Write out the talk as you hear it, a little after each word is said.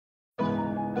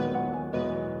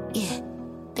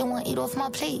eat off my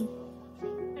plate.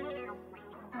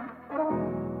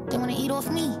 They wanna eat off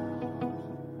me.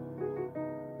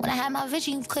 When I had my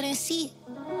vision, you couldn't see it.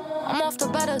 I'm off the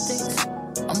better things.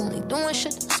 I'm only doing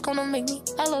shit that's gonna make me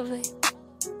elevate.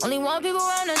 Only one people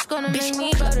around that's gonna make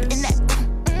me better. In that,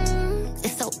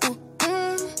 it's so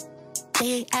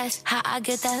They ask how I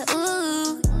get that,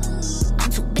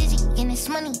 I'm too busy getting this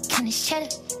money, getting this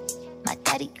cheddar. My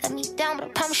daddy let me down, but I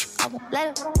promise you I won't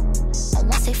let him. I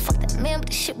won't say fuck that man, but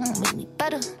this shit won't make me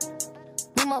better.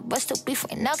 Me my bust still beef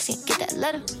right now, cause he get that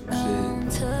letter.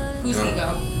 Who's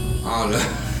ego? I don't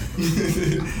know.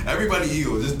 Everybody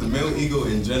ego, just the male ego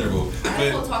in general.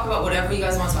 We'll talk about whatever you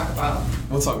guys want to talk about.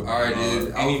 We'll talk. All right,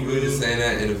 dude. I was really saying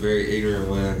that in a very ignorant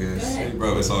way, I guess. Hey,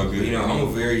 bro, it's all good. You know, I'm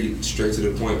a very straight to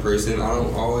the point person. I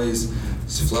don't always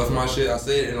fluff my shit. I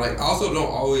say it, and like, I also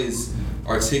don't always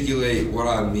articulate what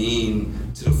I mean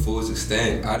to the fullest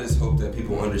extent. I just hope that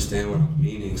people understand what I'm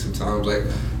meaning. Sometimes, like,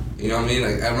 you know what I mean?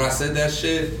 Like, when I said that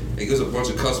shit, it gives a bunch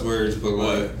of cuss words, but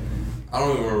like, I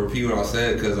don't even want to repeat what I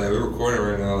said because like we're recording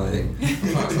right now. Like, I'm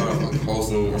trying to start off like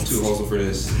wholesome. I'm too wholesome for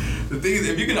this. The thing is,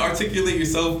 if you can articulate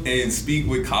yourself and speak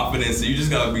with confidence, you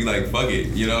just gotta be like, fuck it.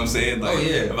 You know what I'm saying? Like,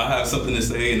 if I have something to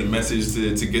say and a message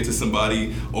to get to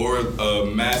somebody or a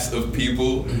mass of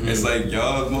people, it's like,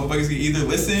 y'all motherfuckers can either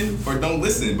listen or don't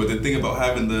listen. But the thing about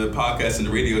having the podcast and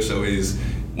the radio show is,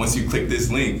 once you click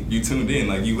this link, you tuned in,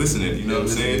 like you listening. You know what I'm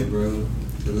saying, bro?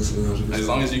 As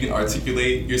long as you can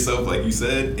articulate yourself, like you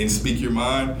said, and speak your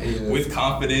mind with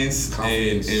confidence.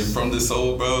 And from the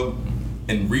soul, bro,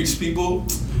 and reach people,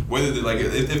 whether they're like,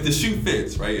 if the shoe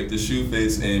fits, right? If the shoe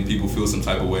fits and people feel some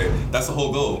type of way, that's the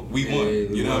whole goal. We want,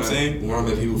 you know what I'm saying? We want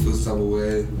to make people feel some type of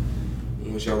way.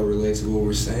 We want y'all to relate to what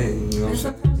we're saying, you know what I'm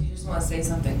saying? Sometimes you just want to say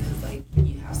something because, like,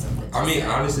 you have something to say.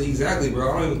 Honestly, exactly, bro.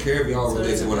 I don't even care if y'all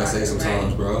relate to what I say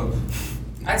sometimes, bro.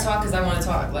 I talk because I want to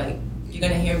talk, like, you're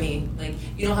gonna hear me. Like,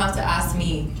 you don't have to ask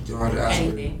me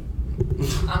anything.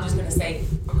 I'm just gonna say it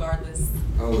regardless.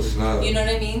 Oh, snap. You know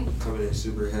what I mean? Coming in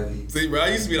super heavy. See, bro, I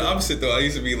used to be the opposite though. I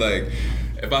used to be like,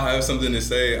 if I have something to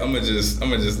say, I'm gonna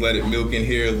just let it milk in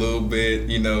here a little bit,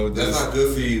 you know. That's not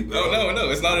good for you, bro. No,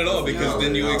 it's not at all, because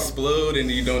then you explode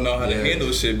and you don't know how to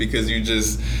handle shit because you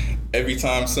just, every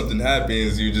time something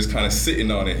happens, you just kind of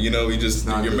sitting on it, you know. You just,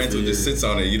 your mental just sits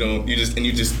on it. You just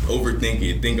overthink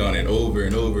it, think on it over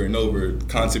and over and over,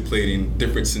 contemplating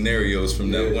different scenarios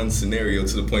from that one scenario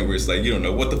to the point where it's like you don't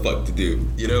know what the fuck to do.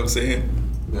 You know what I'm saying?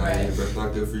 Nah, yeah, but it's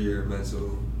not good for your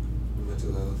mental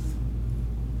health.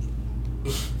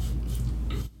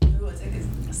 Ooh, take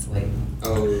a swig.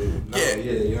 Oh, no, yeah,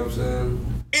 you know what I'm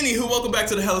saying? Anywho, welcome back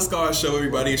to the Hella Scar Show,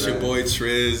 everybody. It's your boy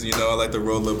Triz. You know, I like to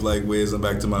roll up like Wiz. I'm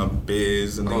back to my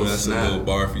biz. And that's a little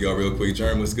bar for y'all real quick.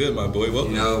 Jerm, what's good, my boy?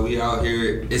 Welcome. You know, we out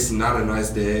here. It's not a nice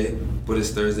day, but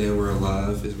it's Thursday and we're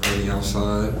alive. It's raining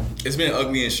outside. It's been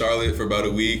ugly in Charlotte for about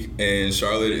a week, and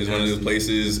Charlotte is one of those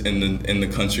places in the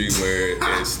country where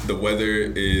the weather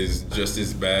is just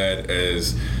as bad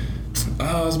as.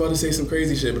 I was about to say some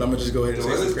crazy shit, but I'm gonna just go ahead and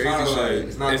say some crazy shit.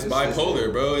 It's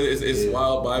bipolar, bro. It's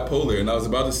wild bipolar, and I was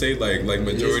about to say like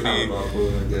majority. It's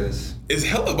bipolar, I guess. It's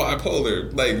hella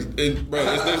bipolar. Like,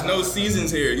 there's no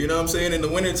seasons here. You know what I'm saying? In the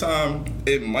wintertime,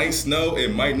 it might snow,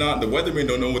 it might not. The weathermen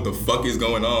don't know what the fuck is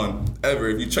going on ever.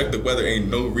 If you check the weather, ain't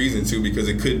no reason to, because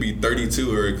it could be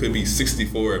 32 or it could be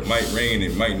 64. It might rain,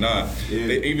 it might not. Yeah.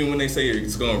 Even when they say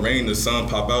it's gonna rain, the sun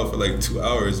pop out for like 2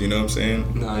 hours. You know what I'm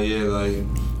saying? Nah, yeah, like.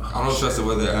 I don't trust the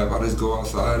weather app. I just go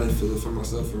outside and feel it for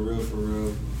myself, for real.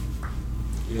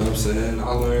 You know what I'm saying? I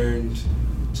learned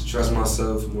to trust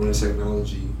myself more than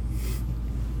technology.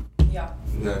 Yeah.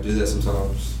 You gotta do that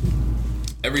sometimes.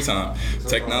 Every time.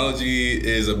 Technology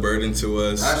is a burden to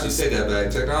us. I actually say that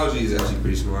back. Technology is actually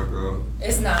pretty smart, bro.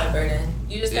 It's not a burden.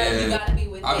 You just gotta be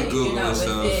with it. I be Googling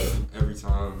stuff every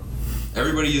time.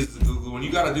 Everybody uses Google. When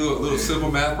you gotta do a little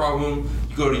simple math problem,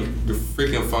 you go to your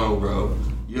freaking phone, bro.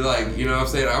 You're like, you know what I'm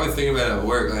saying? I always think about it at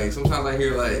work. Like, sometimes I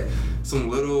hear, like, some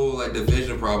little, like,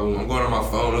 division problem. I'm going on my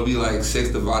phone. It'll be, like, 6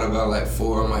 divided by, like,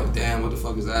 4. I'm like, damn, what the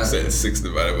fuck is that? I said 6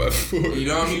 divided by 4. You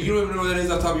know what I mean? You don't even know what that is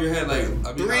off the top of your head. Like,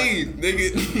 I mean, 3,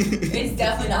 nigga. It's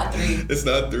definitely not 3. It's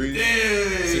not 3. Yeah.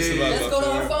 6 divided Let's by go 4. to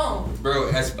our phone.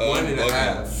 Bro, that's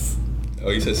 1.5. Oh,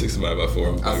 you said 6 divided by 4.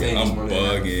 I'm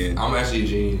bugging. I'm actually a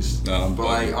genius. No, I'm but,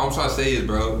 bugging. like, all I'm trying to say is,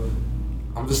 bro,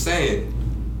 I'm just saying,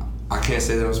 I can't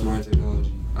say that I'm smart in technology.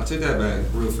 I took that back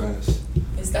real fast.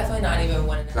 It's definitely not even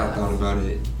 1.5. I thought about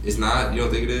it. It's not? You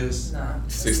don't think it is? Nah.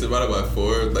 6 divided by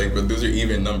 4, like, but those are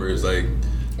even numbers, like.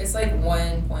 It's like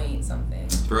 1 point something.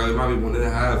 Bro, it might be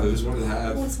 1.5. If it's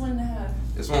 1.5. What's 1.5?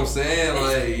 That's what I'm saying.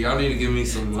 Like, y'all need to give me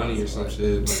some money or some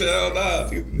shit. Hell nah.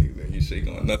 You shake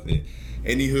on nothing.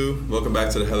 Anywho, welcome back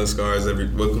to the Hella Scars.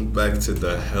 Welcome back to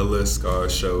the Hella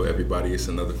Scars show, everybody. It's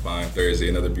another fine Thursday,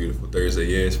 another beautiful Thursday.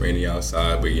 Yeah, it's rainy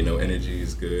outside, but you know, energy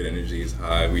is good, energy is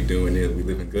high. We doing it, we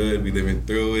living good, we living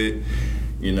through it.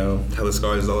 You know, Hella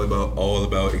Scars is all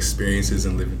about experiences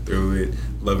and living through it,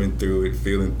 loving through it,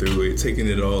 feeling through it, taking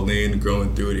it all in,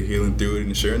 growing through it, healing through it,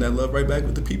 and sharing that love right back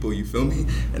with the people. You feel me?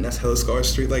 And that's Hella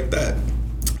Scars straight like that.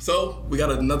 So we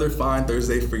got another fine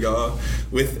Thursday for y'all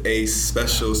with a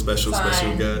special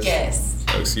guest. Yes.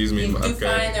 Oh, excuse me. You do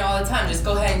fine there all the time. Just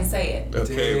go ahead and say it.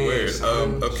 Okay,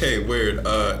 weird.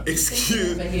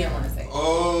 Excuse. But he didn't want to say it.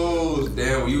 Oh,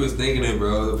 damn. You was thinking it,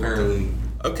 bro, apparently.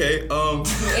 Okay, Ain't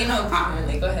no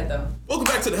apparently. Go ahead, though. Welcome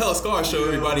back to the Hella Scar Show,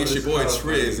 everybody. It's your boy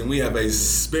Triz, and we have a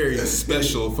very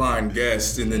special, fine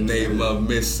guest in the name of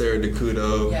Miss Sarah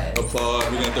Decouto. Yes. Applause.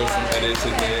 We're gonna throw some edits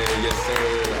in there. Yes,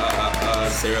 sir.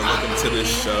 Sarah, welcome to the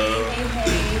show.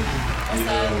 Hey. What's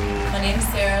up? My name's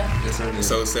Sarah. Yes, sir.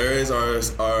 So Sarah is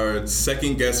our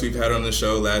second guest we've had on the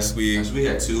show last week. Actually, we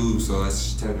had two, so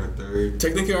that's technically our third.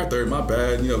 Technically our third, my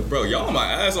bad. You know, bro, y'all on my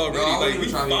ass already.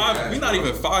 We not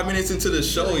even 5 minutes into the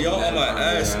show. Y'all on my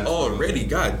ass already.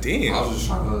 God damn. I was just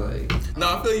trying to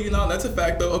No, I feel you. No, that's a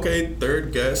fact though. Okay,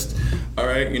 third guest. All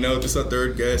right, you know, just our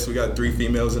third guest. We got 3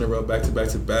 females in a row, back to back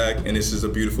to back, and this is a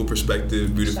beautiful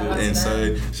perspective, beautiful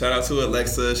insight. Shout out to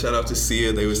Alexa. Shout out to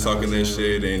Sia. They was talking their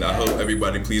shit, and I hope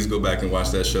everybody please go back and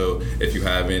watch that show if you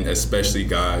haven't, especially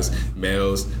guys,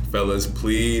 males, fellas.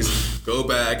 Please go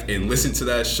back and listen to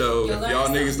that show. If y'all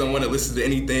niggas don't want to listen to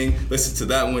anything, listen to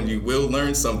that one. You will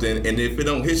learn something, and if it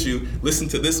don't hit you, listen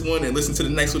to this one and listen to the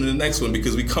next one and the next one,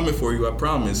 because we coming for you. I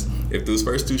promise. If those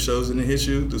first 2 shows didn't hit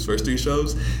you, those first 3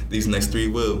 shows, these next 3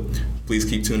 will. Please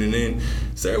keep tuning in.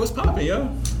 Sarah, what's poppin', yo?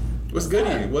 What's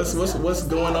goody? What's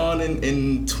going on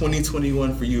in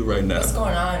 2021 for you right now? What's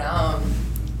going on?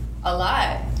 A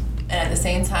lot, and at the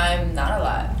same time, not a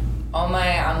lot.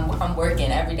 I'm working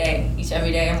every day.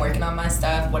 Every day I'm working on my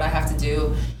stuff, what I have to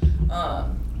do.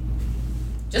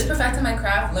 Just perfecting my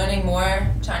craft, learning more,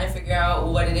 trying to figure out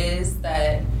what it is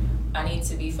that I need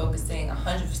to be focusing 100%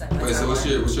 of my time. Wait, so what's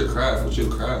your craft? What's your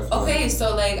craft? Okay,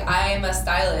 so like I am a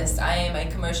stylist. I am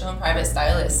a commercial and private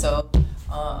stylist. So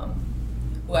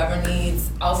whoever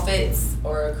needs outfits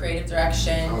or creative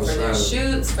direction for their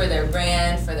shoots, for their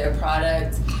brand, for their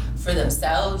product, for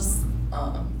themselves,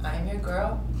 I am your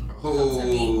girl.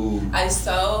 Oh. I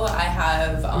sew. I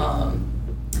have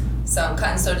some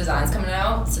cut and sew designs coming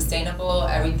out. Sustainable.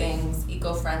 Everything's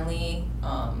eco-friendly.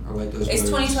 I like those. It's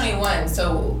 2021,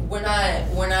 so we're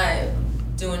not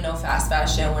doing no fast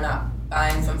fashion. We're not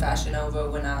buying from Fashion Nova.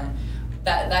 We're not.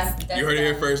 That's you heard it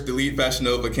here first. Delete Fashion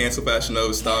Nova. Cancel Fashion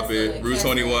Nova. Stop it. Rue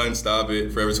 21. Stop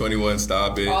it. Forever 21.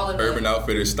 Stop it. Urban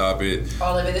Outfitters. Stop it.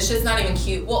 All of it. This shit's not even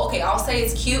cute. Well, okay, I'll say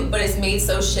it's cute, but it's made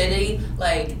so shitty.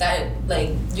 Like that.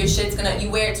 Like your shit's you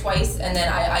wear it twice, and then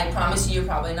I promise you're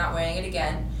probably not wearing it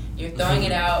again. You're throwing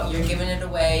it out. You're giving it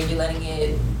away. You're letting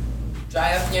it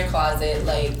dry up in your closet.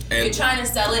 Like you're trying to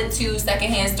sell it to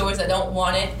secondhand stores that don't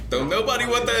want it. Don't nobody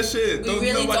want that shit.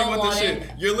 Nobody want that shit.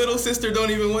 Your little sister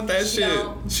don't even want that shit.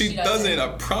 She doesn't. I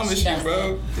promise you,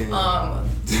 bro.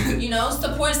 You know,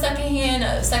 support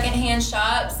secondhand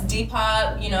shops,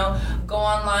 Depop. You know, go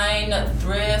online,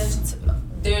 thrift.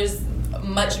 There's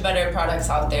much better products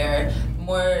out there,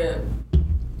 more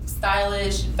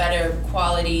stylish, better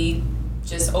quality,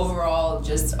 just overall,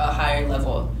 just a higher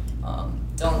level.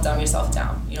 Don't dumb yourself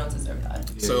down. You don't deserve that.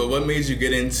 Yeah. So what made you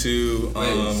get into?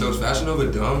 So is Fashion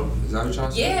Nova dumb? Is that what you're trying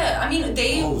to say? Yeah, I mean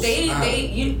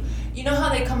they you know how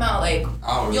they come out like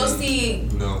you'll see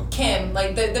Kim,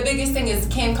 like the biggest thing is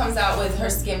Kim comes out with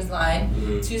her Skims line.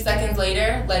 2 seconds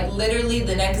later, like literally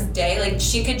the next day, like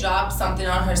she could drop something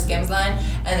on her Skims line,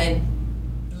 and then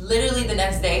literally the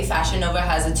next day, Fashion Nova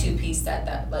has a 2-piece set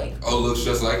that like looks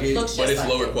just like it, but it's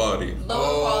lower quality.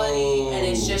 Lower quality, and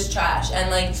it's just trash. And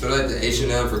like so, like the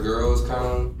H&M for girls, kind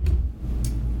of.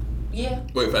 Yeah.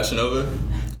 Wait, Fashion Nova?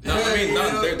 No, I mean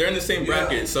they're in the same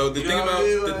bracket. So the thing about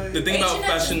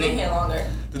Fashion Nova,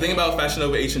 the thing about Fashion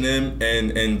Nova, H&M,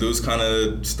 and those kind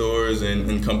of stores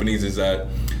and companies is that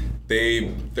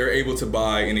they're able to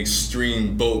buy in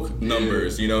extreme bulk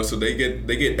numbers. You know, so they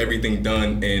get everything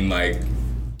done in like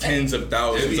tens of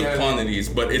thousands of quantities,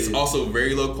 but it's also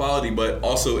very low quality. But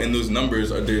also in those numbers,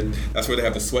 that's where they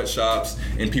have the sweatshops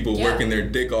and people working their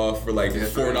dick off for like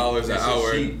 $4 an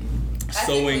hour,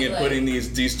 sewing and putting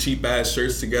these cheap ass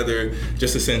shirts together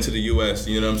just to send to the U.S.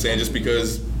 You know what I'm saying? Just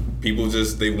because People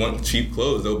they want cheap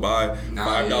clothes. They'll buy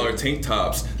 $5 tank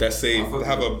tops that say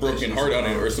have a broken heart on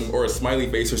it or a smiley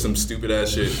face or some stupid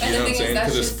ass shit. You know what I'm saying?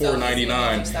 Because it's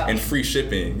 $4.99 and free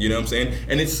shipping. You know what I'm saying?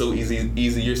 And it's so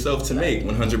easy yourself to make,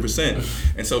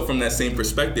 100%. And so from that same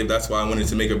perspective, that's why I wanted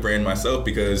to make a brand myself,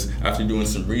 because after doing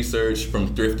some research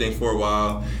from thrifting for a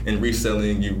while and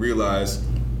reselling, you realize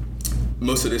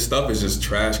most of this stuff is just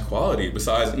trash quality.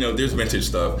 Besides, there's vintage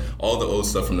stuff. All the old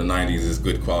stuff from the 90s is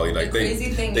good quality. Like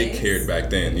they cared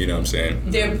back then, you know what I'm saying?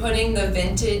 They're putting the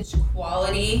vintage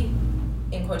quality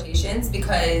in quotations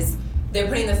because they're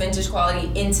putting the vintage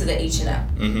quality into the H&M.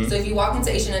 Mm-hmm. So if you walk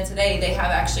into H&M today, they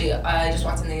have actually, I just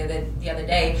walked in the other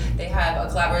day, they have a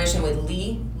collaboration with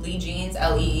Lee Jeans,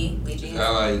 Lee Jeans. I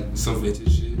like some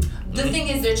vintage shit. The thing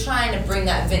is, they're trying to bring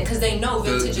that because they know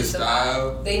vintage is the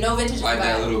style. They know vintage is like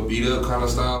that little beat up kind of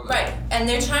style. Right, and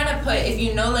they're trying to put, if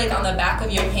you know, like on the back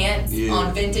of your pants,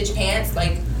 on vintage pants,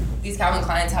 like these Calvin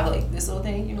Kleins have like this little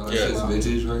thing. It's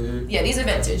vintage right here. Yeah, these are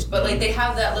vintage, but like they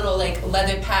have that little like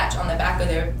leather patch on the back of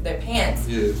their pants.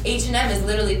 Yeah. H&M is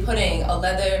literally putting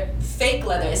a fake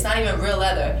leather. It's not even real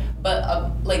leather, but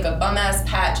a bum ass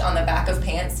patch on the back of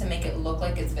pants to make it look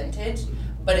like it's vintage,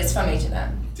 but it's from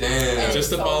H&M. Damn.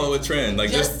 Just to follow a trend, like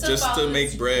just to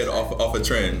make bread off a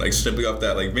trend, like strictly off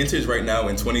that. Like vintage right now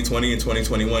in 2020 and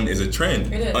 2021 is a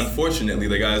trend. It is. Unfortunately,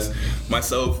 like guys,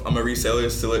 myself, I'm a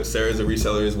reseller. Sarah's a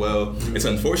reseller as well. Mm-hmm. It's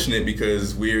unfortunate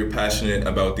because we're passionate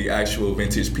about the actual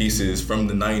vintage pieces from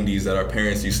the 90s that our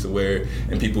parents used to wear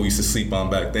and people used to sleep on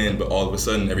back then. But all of a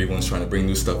sudden, everyone's trying to bring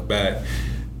new stuff back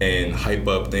and hype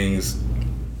up things.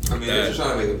 I mean, they're just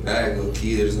trying to make a bag low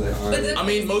key. There's like, all right. I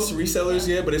mean, most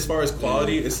resellers, but as far as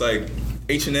quality, it's like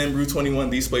H&M, Rue 21,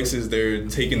 these places, they're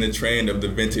taking the trend of the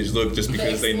vintage look just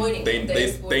because they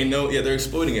know, they're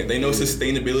exploiting it. They know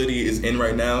sustainability is in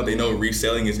right now. They know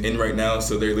reselling is in right now.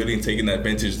 So they're literally taking that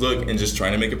vintage look and just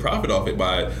trying to make a profit off it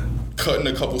by cutting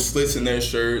a couple slits in their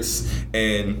shirts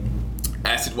and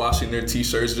acid washing their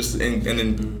t-shirts and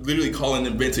then literally calling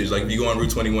them vintage. Like if you go on Route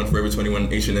 21, Forever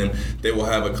 21, H&M, they will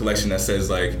have a collection that says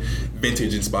like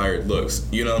vintage inspired looks.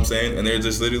 You know what I'm saying? And they're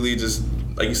just literally just,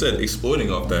 like you said,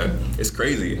 exploiting off that. It's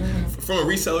crazy. Mm-hmm. From a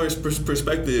reseller's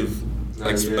perspective,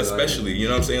 especially, you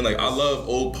know what I'm saying? Like I love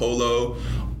old Polo,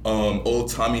 old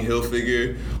Tommy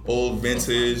Hilfiger, old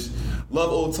vintage. Love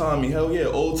old Tommy, hell yeah,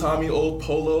 old Tommy, old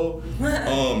Polo,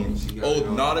 old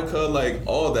Nautica, like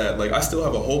all that. Like I still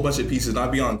have a whole bunch of pieces, and I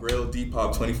be on Grail,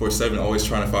 Depop 24/7, always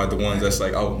trying to find the ones that's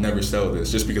like, I'll never sell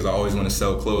this, just because I always want to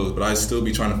sell clothes, but I still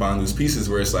be trying to find those pieces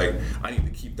where it's like, I need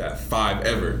to keep that 5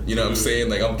 ever, you know what I'm saying?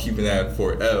 Like I'm keeping that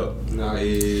for L.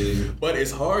 But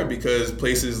it's hard because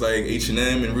places like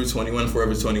H&M and Route 21,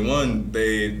 Forever 21,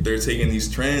 they're taking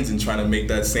these trends and trying to make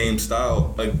that same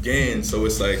style again. So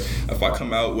it's like, if I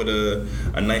come out with a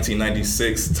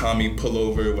 1996 Tommy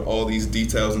pullover with all these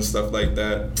details and stuff like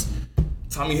that,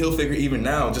 Tommy Hilfiger even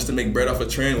now, just to make bread off a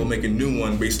trend, will make a new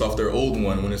one based off their old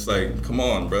one. When it's like, come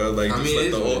on, bro, like just let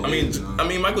the old. I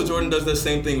mean, Michael Jordan does the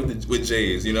same thing with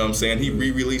J's. You know what I'm saying? He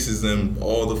re-releases them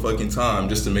all the fucking time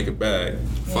just to make a bag.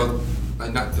 Fuck,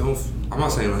 like I'm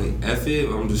not saying like F it.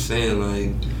 I'm just saying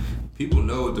like, people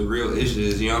know what the real issue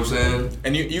is, you know what I'm saying?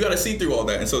 And you gotta see through all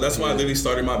that. And so that's why I literally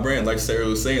started my brand, like Sarah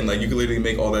was saying, like you can literally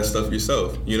make all that stuff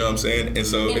yourself. You know what I'm saying? And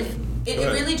so it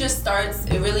really just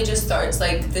starts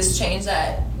like this change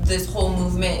that this whole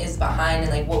movement is behind,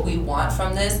 and like what we want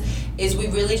from this is we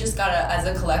really just gotta, as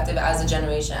a collective, as a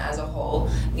generation, as a whole,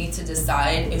 need to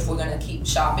decide if we're gonna keep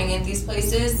shopping at these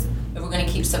places, if we're gonna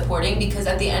keep supporting, because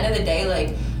at the end of the day,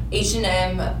 like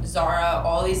H&M, Zara,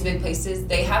 all these big places,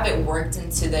 they have it worked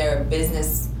into their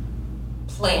business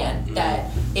plan that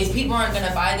if people aren't going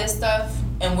to buy this stuff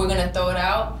and we're going to throw it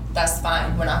out, that's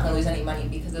fine. We're not going to lose any money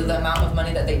because of the amount of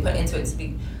money that they put into it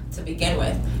to begin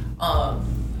with.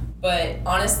 But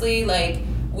honestly, like,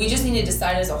 we just need to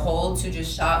decide as a whole to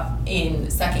just shop in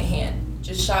secondhand.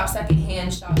 Just shop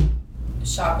secondhand,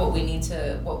 shop what we need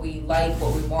to, what we like,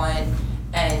 what we want,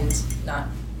 and not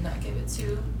give it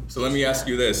to. So let me ask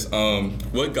you this,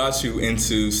 what got you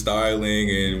into styling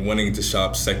and wanting to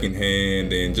shop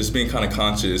secondhand and just being kind of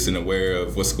conscious and aware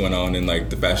of what's going on in like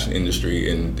the fashion industry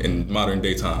in modern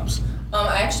day times?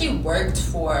 I actually worked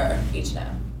for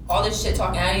H&M. All this shit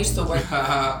talking, I used to work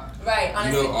right,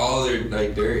 honestly. You know all their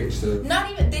like dirt and stuff.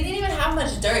 They didn't even have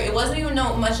much dirt. It wasn't even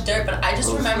much dirt, but I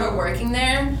just remember working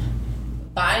there,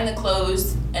 buying the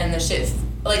clothes, and the shit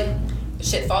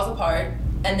falls apart.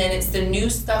 And then it's the new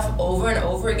stuff over and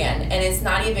over again, and it's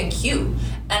not even cute.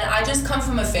 And I just come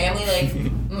from a family, like,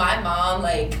 my mom,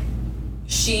 like,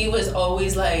 she was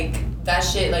always like, that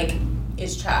shit, like,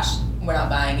 is trash. we're not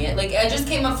buying it. Like, I just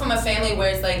came up from a family where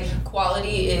it's like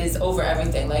quality is over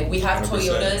everything. Like, we have 100%.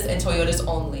 Toyotas and Toyotas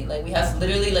only. Like, we have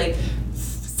literally like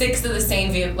 6 of the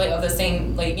same vehicle, like of the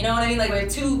same, like, you know what I mean? Like, we have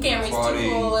 2 Camrys, quality, 2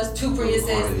 Corollas, 2 Priuses.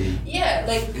 Quality. Yeah,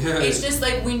 like it's just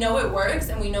like we know it works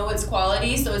and we know it's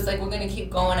quality, so it's like we're gonna keep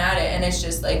going at it. And it's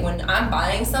just like when I'm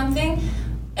buying something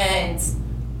and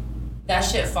that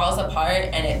shit falls apart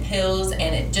and it pills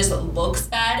and it just looks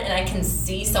bad and I can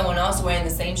see someone else wearing the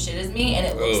same shit as me and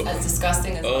it looks as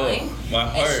disgusting as mine. My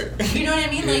heart. You know what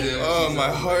I mean? Like, my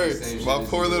heart. My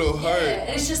poor little heart. Yeah,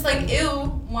 and it's just like, ew,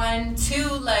 1, 2,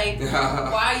 like,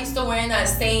 why are you still wearing that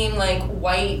same, like,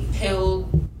 white pill,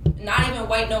 not even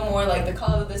white no more, like, the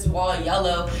color of this wall,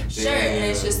 yellow shirt, and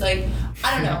it's just like,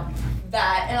 I don't know.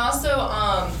 That, and also,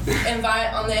 on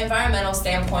the environmental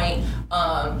standpoint,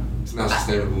 it's not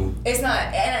sustainable. It's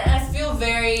not, and I feel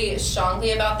very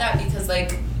strongly about that because,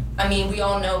 like, I mean, we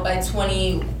all know by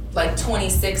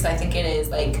 26, I think it is,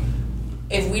 like,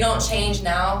 if we don't change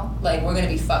now, like, we're gonna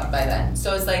be fucked by then.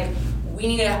 So it's like, we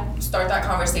need to start that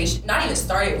conversation. Not even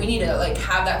start it. We need to like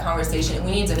have that conversation. And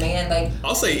we need to demand like.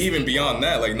 I'll say even beyond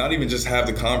that, like not even just have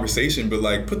the conversation, but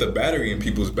like put the battery in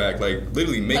people's back. Like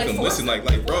literally make them listen. Like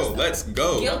bro, let's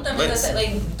go. Guilt them into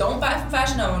like don't buy from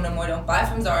Fashion Nova no more. Don't buy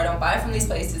from Zara. Don't buy from these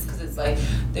places because it's like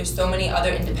there's so many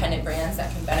other independent brands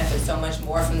that can benefit so much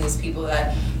more from these people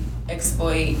that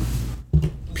exploit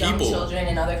young children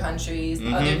in other countries.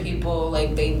 Mm-hmm. Other people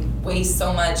like they waste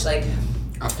so much like.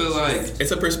 I feel like it's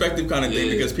a perspective kind of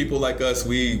thing because people like us,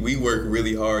 we work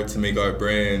really hard to make our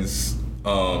brands.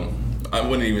 I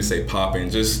wouldn't even say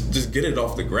popping, just get it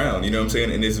off the ground. You know what I'm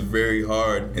saying? And it's very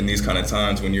hard in these kind of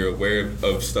times when you're aware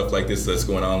of stuff like this that's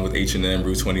going on with H&M,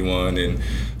 Rue 21, and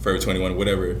Forever 21,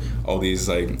 whatever. All these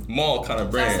like mall kind of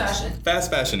brands.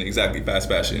 Fast fashion, exactly. Fast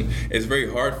fashion. It's very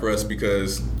hard for us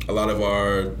because a lot of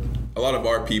our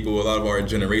people, a lot of our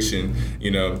generation, you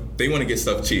know, they want to get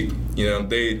stuff cheap. You know,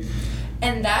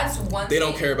 and that's one they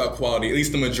don't care about quality, at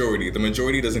least the majority. The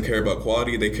majority doesn't care about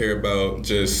quality. They care about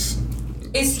just...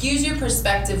 It skews your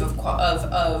perspective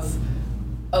of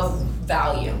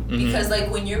value. Mm-hmm. Because,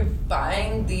 like, when you're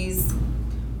buying these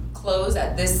clothes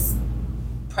at this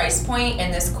price point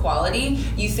and this quality,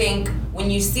 you think, when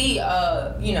you see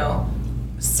a, you know,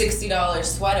 $60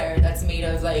 sweater that's made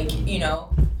of, like, you know,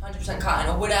 100%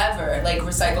 cotton or whatever, like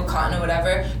recycled cotton or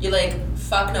whatever, you're like,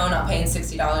 fuck no, I'm not paying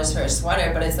 $60 for a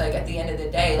sweater. But it's like at the end of the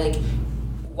day, like,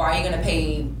 why are you gonna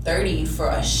pay $30 for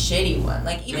a shitty one?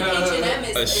 Like even H&M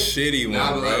is a shitty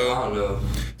one, bro. Like, I don't know.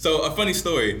 So a funny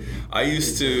story. I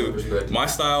used to. My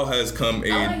style has come. I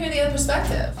want to hear the other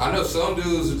perspective. I know some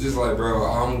dudes are just like, bro,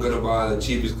 I'm gonna buy the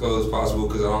cheapest clothes possible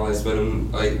because I don't like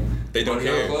spending like. They don't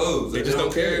care. Clothes. They just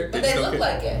don't care. But they look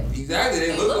like it. Exactly,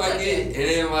 they look like it, and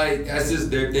then like that's just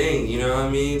their thing. You know what I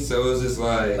mean? So it's just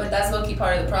like. But that's low-key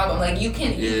part of the problem. Like you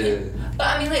can. But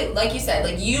I mean, like you said,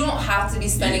 like you don't have to be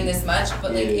spending this much.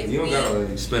 But like if you don't gotta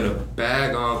like spend a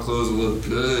bag on clothes that look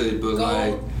good, but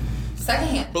like.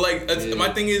 Secondhand. But like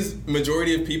my thing is,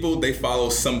 majority of people they follow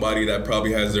somebody that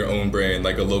probably has their own brand,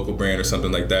 like a local brand or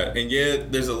something like that. And yeah,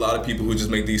 there's a lot of people who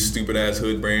just make these stupid ass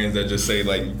hood brands that just say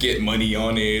like get money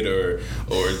on it or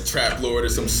Trap Lord or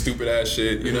some stupid ass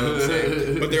shit. You know what I'm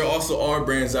saying? But there also are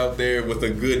brands out there with a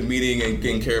good meaning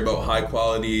and care about high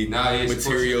quality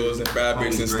materials and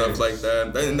fabrics and stuff like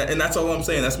that. And that's all I'm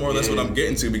saying. That's more or less what I'm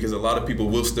getting to because a lot of people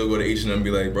will still go to H&M and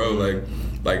be like, bro, like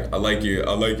I like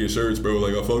your shirts, bro.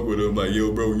 Like I fuck with them. Like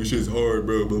yo, bro, your shit's hard,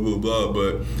 bro. Blah blah blah.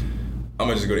 But I'm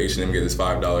gonna just go to H&M and get this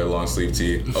 $5 long sleeve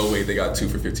tee. Oh wait, they got 2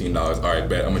 for $15. All right,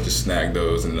 bet. I'm gonna just snag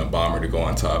those and a bomber to go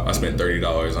on top. I spent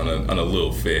 $30 on a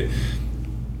little fit.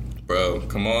 Bro,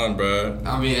 come on, bro.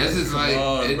 I mean, it's just like,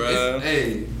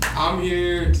 hey, I'm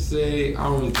here to say I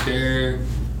don't care,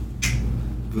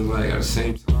 but like at the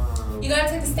same time, you gotta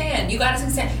take a stand.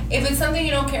 If it's something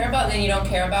you don't care about, then you don't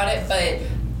care about it. But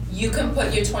you can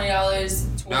put your $20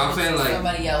 I'm saying like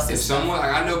somebody else's if someone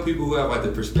like I know people who have like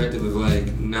the perspective of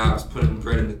like not putting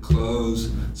bread in the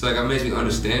clothes, so like that makes me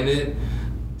understand it.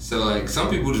 So like some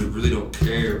people just really don't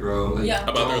care, bro. Like,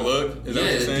 about their look. Is that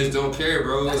what you're saying? Just don't care,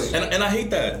 bro. Like, and I hate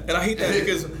that.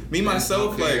 Because me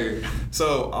myself like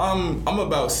so I'm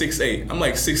about 6'8". I'm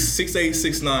like 6'8",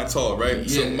 6'9" tall, right? Yeah,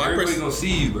 so my everybody's gonna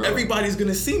see you, bro. Everybody's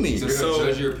gonna see me. So they're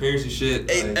gonna judge your appearance and shit.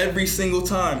 Like, every single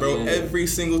time, bro. Yeah. Every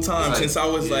single time since I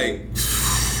was like.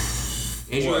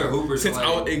 Since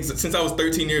I was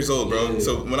 13 years old, bro. Yeah.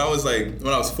 So when I was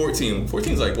 14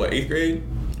 is like what, 8th grade,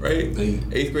 right?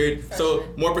 8th grade. Freshman. So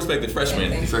more perspective,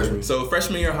 freshman. So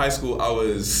freshman year of high school, I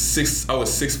was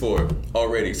 6'4"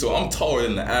 already. So I'm taller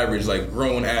than the average like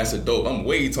grown ass adult. I'm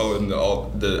way taller than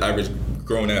the average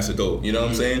grown ass adult. You know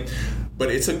what I'm saying?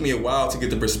 But it took me a while to get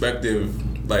the perspective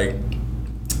like.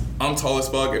 I'm tall as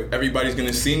fuck. If everybody's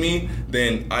gonna see me,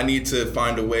 then I need to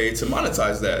find a way to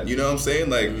monetize that. You know what I'm saying?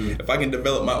 Like, if I can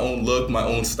develop my own look, my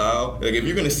own style, like if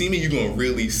you're gonna see me, you're gonna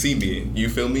really see me. You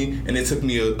feel me? And it took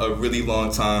me a really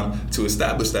long time to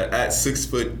establish that at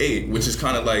 6'8", which is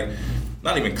kind of like,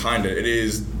 not even kinda.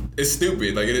 It's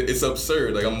stupid. Like it's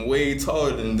absurd. Like I'm way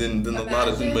taller than a lot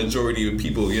of the majority of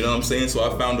people. You know what I'm saying? So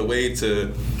I found a way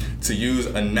to use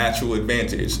a natural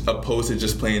advantage opposed to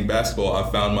just playing basketball. I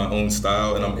found my own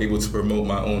style and I'm able to promote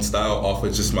my own style off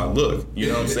of just my look. You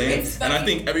know what I'm saying? And I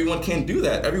think everyone can do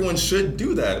that. Everyone should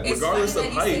do that, regardless of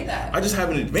height. I just have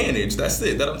an advantage. That's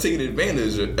it. That I'm taking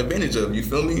advantage of. You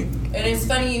feel me? And it's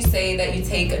funny you say that you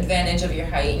take advantage of your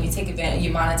height and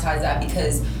you monetize that,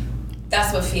 because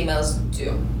that's what females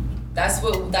do. That's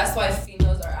why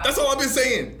females are out. That's all I've been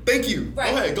saying. Thank you.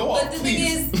 Right. Go ahead. Go on,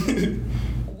 please. But the thing is,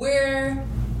 we're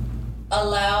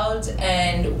allowed,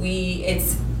 and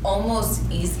it's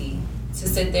almost easy to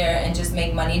sit there and just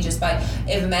make money just by,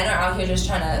 if men are out here just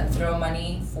trying to throw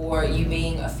money for you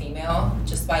being a female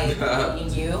just by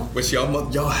being you. Which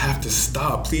y'all have to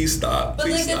stop. Please stop. But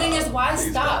please the thing is, why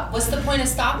please stop? What's the point of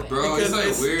stopping? Bro, because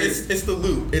it's like weird. It's the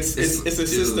loop. It's a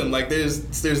system. Like there's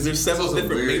several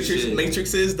different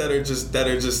matrices that are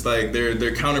just like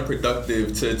they're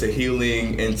counterproductive to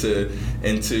healing and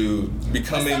to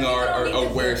becoming our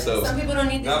aware selves. Some people don't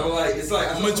need to. No, but like it's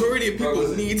like the majority of people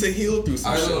need to heal through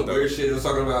some shit. Weird shit. It was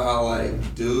talking about how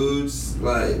like dudes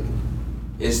like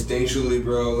instinctually,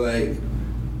 bro, like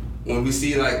when we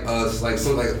see like us, like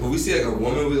some like when we see like a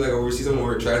woman, or we see someone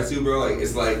we're attracted to, bro, like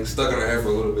it's like stuck in our head for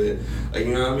a little bit, like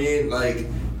you know what I mean, like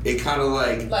it kind of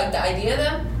like the idea of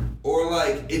them, or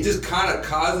like it just kind of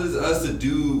causes us to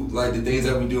do like the things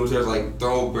that we do in terms of like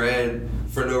throw bread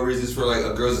for no reasons for like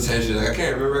a girl's attention. Like I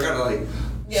can't remember. I gotta like.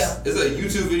 Yeah. It's a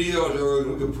YouTube video on Joe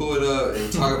Rogan. We can pull it up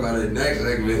and talk about it next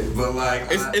segment. But like,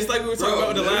 it's like we were talking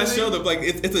about in the last show. That like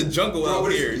it's a jungle out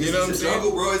here. You know what I'm saying?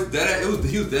 Jungle, bro. It's dead.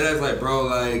 He was dead ass like, bro.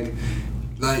 Like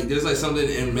there's like something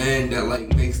in men that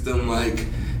like makes them like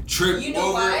trip you know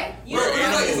over. Why? You know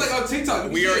why? It's like on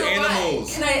TikTok. We are animals.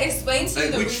 Why? Can I explain to you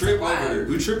like the we trip why? over it.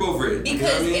 We trip over it. Because you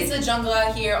know what I mean? it's a jungle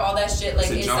out here, all that shit. Like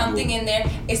it's something in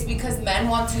there. It's because men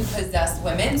want to possess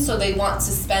women, so they want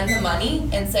to spend the money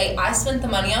and say, I spent the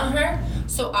money on her,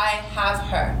 so I have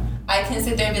her. I can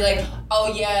sit there and be like,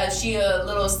 oh yeah, she a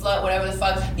little slut, whatever the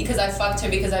fuck, because I fucked her,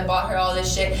 because I bought her all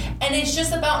this shit. And it's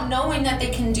just about knowing that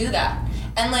they can do that.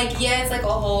 And like, yeah, it's like a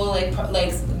whole like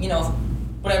you know,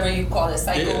 whatever you call it,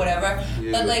 cycle, whatever.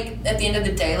 Yeah. But like at the end of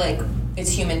the day, like it's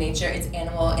human nature, it's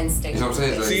animal instinct. You know what I'm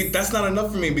saying? Like, see, that's not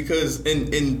enough for me, because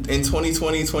in 2020,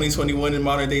 2021, in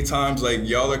modern day times, like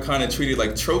y'all are kind of treated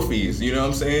like trophies. You know what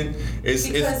I'm saying? It's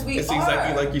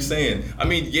exactly like you're saying. I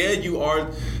mean, yeah, you are.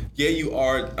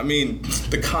 I mean,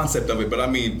 the concept of it, but I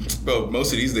mean, bro,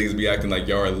 most of these days be acting like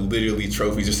y'all are literally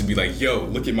trophies just to be like, yo,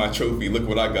 look at my trophy, look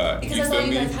what I got. Because that's all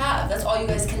you guys have. That's all you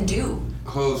guys can do.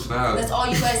 Oh snap! That's all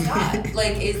you guys got.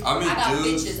 Like, I got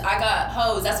dudes. Bitches, I got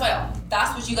hoes. That's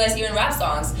what you guys hear in rap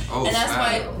songs. Oh, and that's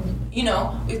snap. why, you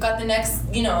know, we've got the next,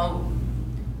 you know,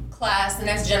 class, the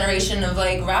next generation of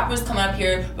like rappers coming up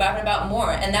here rapping about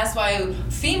more. And that's why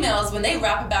females, when they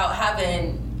rap about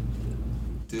having.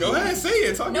 Go ahead, say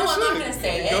it. Talk your shit. No, I'm not gonna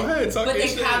say it. Go ahead, talk your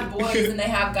shit. But they have boys and they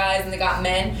have guys and they got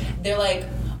men. They're like,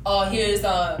 oh, here's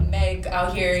Meg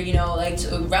out here, you know, like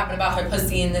rapping about her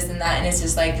pussy and this and that, and it's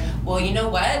just like, well, you know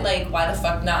what? Like, why the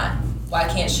fuck not? Why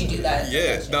can't she do that?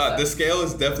 Yeah, the scale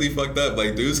is definitely fucked up.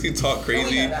 Like, dudes can talk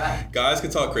crazy, guys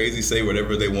can talk crazy, say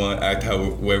whatever they want, act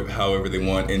however they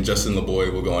want, and Justin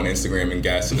LeBoy will go on Instagram and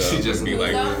gas it up and be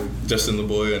like, Justin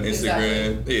LeBoy on Instagram.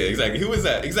 Exactly. Yeah, exactly. Who is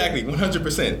that? Exactly,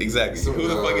 100%. Exactly. Who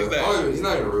the fuck is that? Oh, he's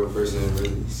not even a real person,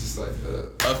 really. He's just like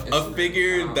a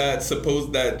figure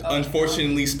that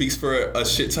unfortunately speaks for a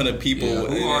shit ton of people.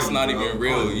 Yeah, it's not even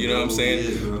real. You know what I'm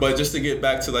saying? But just to get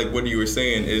back to like what you were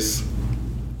saying is.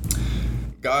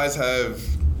 Guys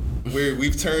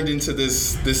we've turned into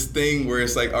this thing where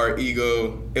it's like our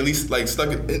ego, at least like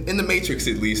stuck in the Matrix,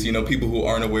 at least, you know, people who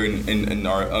aren't aware and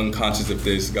are unconscious of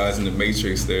this, guys in the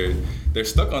Matrix, they're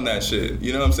stuck on that shit.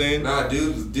 You know what I'm saying? Nah,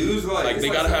 dudes like they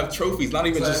gotta have trophies, not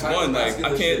even just one. Like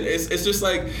I can't. It's just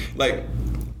like.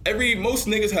 Most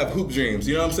niggas have hoop dreams,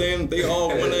 you know what I'm saying? They all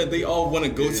wanna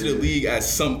go to the league at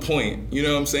some point, you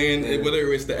know what I'm saying? Yeah.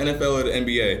 Whether it's the NFL or the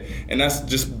NBA, and that's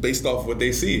just based off what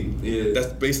they see. Yeah.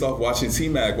 That's based off watching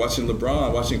T-Mac, watching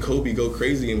LeBron, watching Kobe go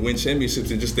crazy and win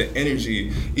championships, and just the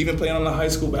energy, even playing on a high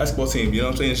school basketball team, you know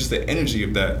what I'm saying? It's just the energy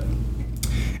of that.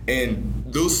 And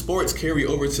those sports carry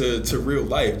over to real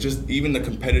life, just even the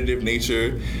competitive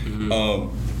nature.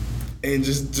 Mm-hmm. And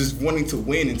just wanting to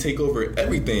win and take over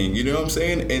everything, you know what I'm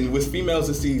saying? And with females,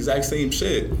 it's the exact same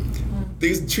shit.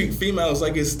 they treat females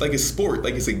like it's sport,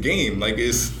 like it's a game, like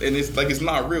it's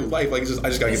not real life. Like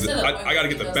I gotta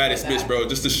get the baddest bitch, bro,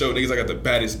 just to show niggas I got the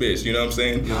baddest bitch. You know what I'm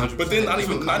saying? 100%. But then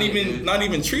not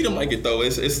even treat them like it though.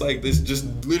 It's like this just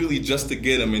literally just to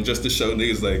get them and just to show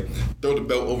niggas like throw the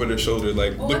belt over their shoulder.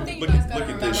 Like look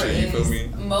at this shit. You feel me?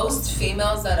 Most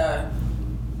females that are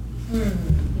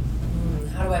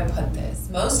how do I put this?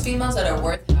 Most females that are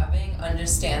worth having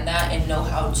understand that and know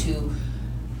how to.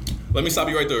 Let me stop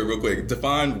you right there real quick.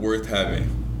 Define worth having.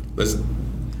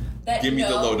 Give me the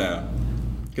lowdown.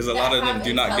 Because a lot of them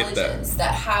do not get that.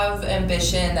 That have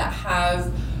ambition, that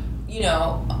have,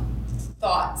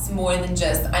 thoughts more than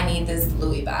just, I need this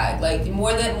Louis bag. Like,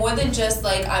 more than just,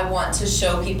 like, I want to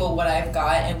show people what I've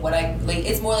got and what I, like,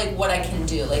 it's more like what I can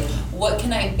do. Like, what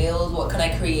can I build? What can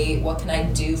I create? What can I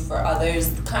do for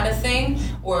others kind of thing?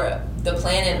 Or the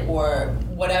planet or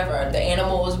whatever, the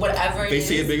animals, whatever They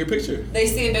see a bigger picture. They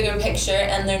see a bigger picture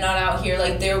and they're not out here,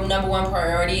 like, their number one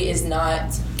priority is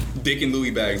not... Dick and Louis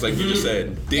bags, like you just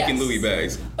said. Dick and Louis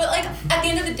bags. But, like, at the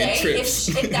end of the day,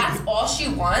 if that's all she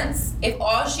wants, if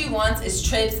all she wants is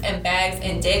trips and bags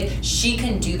and dick, she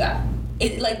can do that.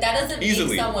 That doesn't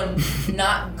make someone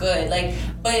not good. Like,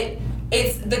 but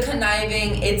it's the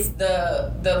conniving, it's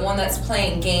the one that's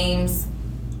playing games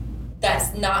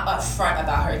that's not upfront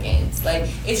about her games. Like,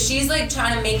 if she's, like,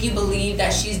 trying to make you believe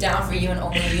that she's down for you and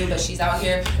only you, but she's out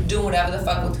here doing whatever the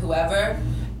fuck with whoever,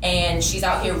 and she's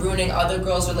out here ruining other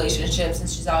girls' relationships, and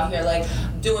she's out here, like,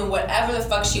 doing whatever the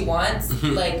fuck she wants,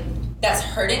 like, that's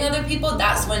hurting other people,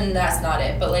 that's when that's not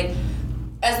it. But, like,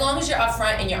 as long as you're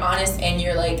upfront and you're honest and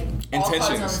you're, like, all cards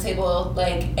on the table,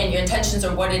 like, and your intentions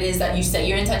are what it is that you say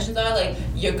your intentions are, like,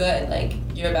 you're good. Like,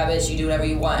 you're a bad bitch, you do whatever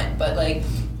you want. But, like,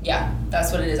 yeah,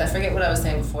 that's what it is. I forget what I was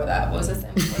saying before that. What was I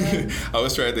saying before that? I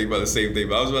was trying to think about the same thing,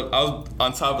 but I was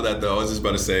on top of that, though, I was just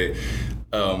about to say,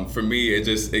 for me,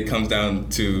 it comes down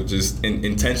to just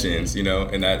intentions,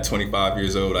 and at 25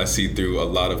 years old, I see through a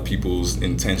lot of people's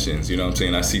intentions, you know what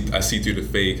I'm saying? I see through the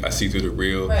fake, I see through the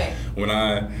real. Right. When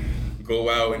I go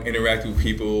out and interact with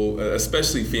people,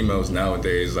 especially females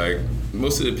nowadays, like,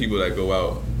 most of the people that go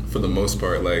out, for the most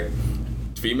part, like,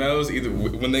 females, either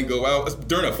when they go out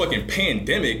during a fucking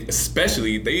pandemic,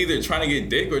 especially, they either trying to get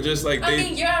dick or just like I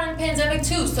mean, you're out in a pandemic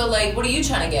too, so, like, what are you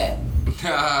trying to get?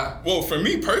 Well, for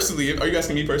me personally, are you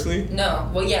asking me personally? No.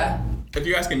 Well, yeah. If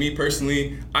you're asking me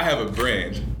personally, I have a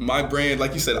brand. My brand,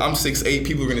 like you said, I'm 6'8".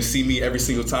 People are gonna see me every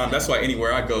single time. That's why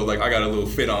anywhere I go, like, I got a little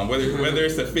fit on. Whether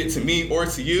it's a fit to me or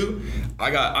to you, I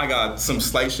got some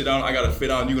slight shit on. I got a fit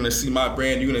on. You're gonna see my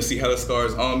brand. You're gonna see hella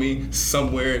scars on me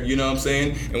somewhere. You know what I'm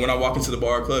saying? And when I walk into the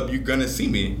bar or club, you're gonna see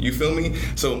me. You feel me?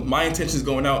 So my intentions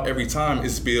going out every time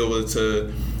is to be able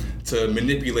to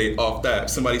manipulate off that.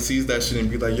 Somebody sees that shit and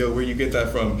be like, yo, where you get that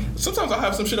from? Sometimes I'll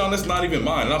have some shit on that's not even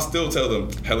mine, and I'll still tell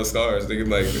them hella scars. They get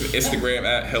like Instagram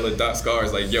at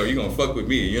hella.scars, like, yo, you gonna fuck with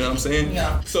me, you know what I'm saying?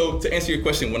 Yeah. So to answer your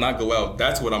question, when I go out,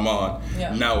 that's what I'm on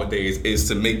nowadays, is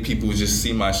to make people just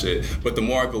see my shit. But the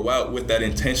more I go out with that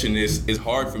intention is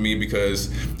hard for me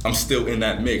because I'm still in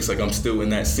that mix, like I'm still in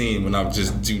that scene when I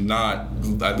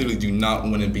literally do not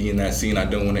want to be in that scene. I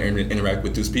don't want to interact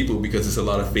with those people because it's a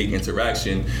lot of fake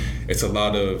interaction. It's a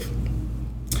lot of,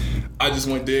 I just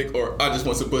want dick, or I just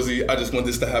want some pussy, I just want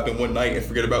this to happen one night and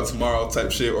forget about tomorrow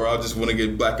type shit, or I just want to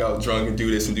get blackout drunk and do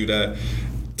this and do that,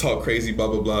 talk crazy, blah,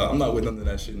 blah, blah. I'm not with none of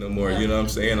that shit no more, you know what I'm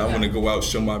saying? I want to go out,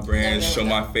 show my brand, show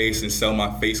my face, and sell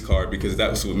my face card, because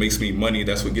that's what makes me money,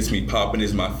 that's what gets me popping,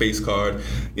 is my face card.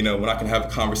 When I can have a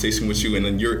conversation with you and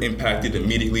then you're impacted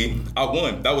immediately, I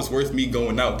won. That was worth me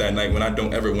going out that night when I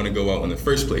don't ever want to go out in the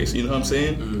first place, you know what I'm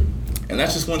saying? Mm-hmm. And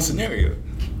that's just one scenario.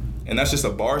 And that's just a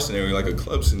bar scenario, like a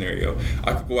club scenario.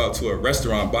 I could go out to a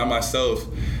restaurant by myself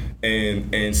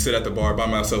and sit at the bar by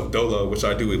myself dolo, which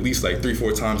I do at least like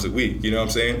 3-4 times a week, you know what I'm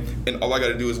saying? And all I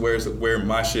gotta do is wear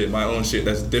my shit, my own shit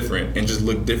that's different, and just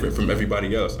look different from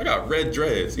everybody else. I got red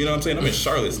dreads, you know what I'm saying? I'm in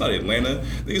Charlotte, it's not Atlanta.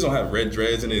 Niggas don't have red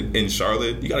dreads in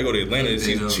Charlotte. You gotta go to Atlanta to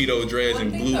see Cheeto dreads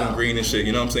and blue and green and shit,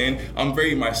 you know what I'm saying? I'm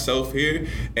very myself here,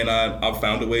 and I've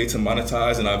found a way to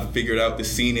monetize, and I've figured out the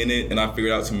scene in it, and I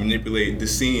figured out to manipulate the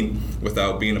scene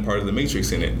without being a part of the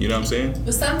matrix in it, you know what I'm saying?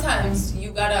 But sometimes you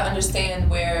gotta understand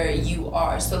where you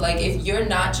are. So, like, if you're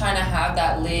not trying to have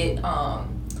that lit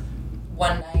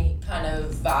one night kind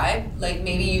of vibe, like,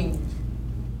 maybe you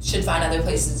should find other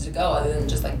places to go other than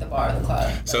just like the bar or the club.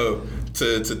 So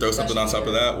to throw something on top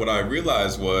of that, what I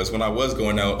realized was when I was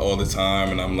going out all the time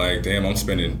and I'm like, damn, I'm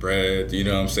spending bread, you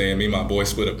know what I'm saying? Me and my boy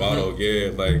split a bottle,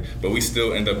 but we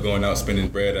still end up going out spending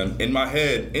bread. And in my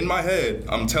head,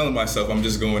 I'm telling myself I'm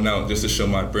just going out just to show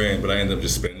my brand, but I end up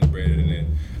just spending bread, and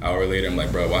then hour later, I'm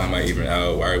like, bro, why am I even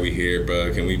out? Why are we here,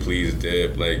 bro? Can we please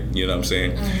dip? Like, you know what I'm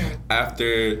saying?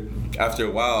 After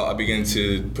a while, I began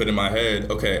to put in my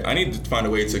head, okay, I need to find a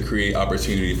way to create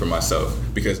opportunity for myself,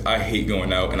 because I hate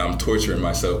going out and I'm torturing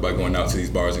myself by going out to these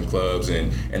bars and clubs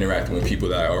and interacting with people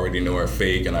that I already know are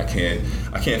fake and I can't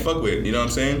fuck with, you know what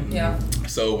I'm saying? Yeah.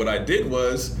 So what I did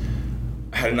was,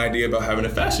 I had an idea about having a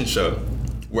fashion show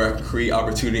where I could create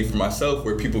opportunity for myself,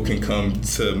 where people can come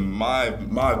to my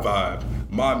vibe,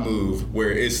 my move, where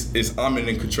it's I'm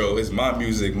in control, it's my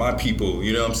music, my people,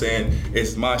 you know what I'm saying?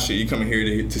 It's my shit. You coming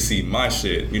here to see my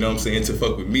shit, you know what I'm saying? To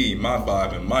fuck with me, my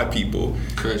vibe, and my people.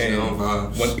 Create your own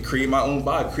vibes. Create my own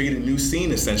vibe, create a new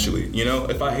scene, essentially. You know,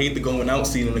 if I hate the going out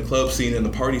scene and the club scene and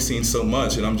the party scene so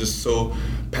much, and I'm just so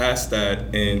past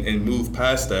that and move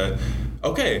past that,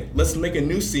 okay, let's make a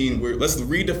new scene where let's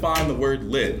redefine the word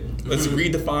lit. Let's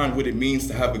redefine what it means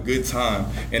to have a good time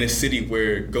in a city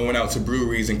where going out to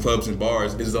breweries and clubs and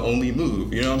bars is the only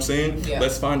move. You know what I'm saying? Yeah.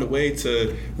 Let's find a way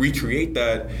to recreate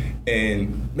that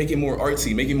and make it more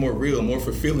artsy, make it more real, more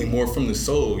fulfilling, more from the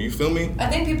soul. You feel me? I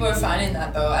think people are finding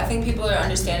that, though. I think people are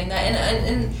understanding that,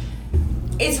 and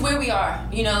it's where we are.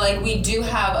 You know, like, we do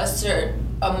have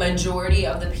a majority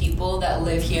of the people that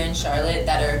live here in Charlotte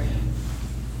that are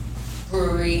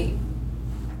brewery,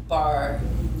 bar.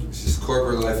 It's just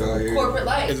corporate life out here. Corporate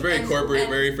life. It's very corporate,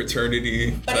 very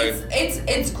fraternity. But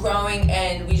it's growing,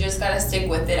 and we just gotta stick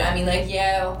with it. I mean, like,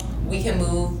 yeah, we can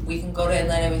move, we can go to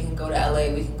Atlanta, we can go to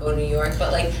LA, we can go to New York,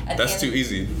 but like that's too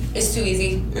easy. It's too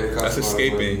easy. That's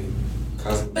escaping.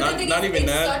 But the thing is,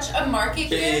 it's such a market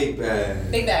here.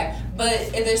 Big bag.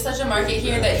 But there's such a market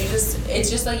here that it's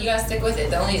just like you gotta stick with it.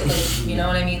 The only, like, you know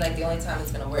what I mean? Like, the only time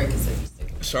it's gonna work is if you stick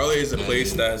with it. Charlotte is a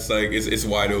place that's like it's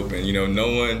wide open. You know,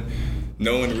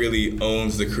 no one really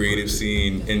owns the creative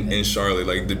scene in Charlotte.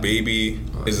 Like, the Baby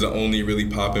is the only really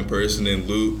popping person, in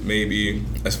Loop maybe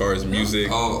as far as music.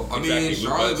 Oh, I mean, in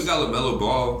Charlotte we got LaMelo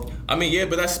Ball. I mean, yeah,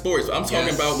 but that's sports. I'm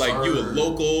talking about, like, you a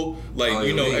local, like,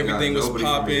 you know, everything was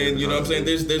popping. You know what I'm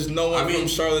saying? There's no one from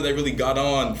Charlotte that really got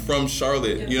on from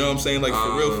Charlotte. You know what I'm saying? Like,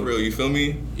 for real. You feel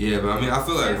me? Yeah, but I mean, I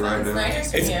feel like right now.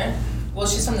 Snyder's from here. Well,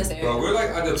 she's from this area. Bro, we're like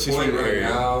at the point right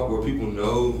now where people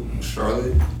know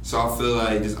Charlotte, so I feel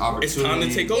like there's opportunity. It's time to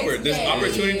take over. There's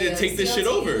opportunity to take this shit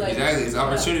over. Like, exactly, it's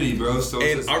opportunity, bro. So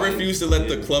and I refuse to let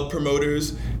the club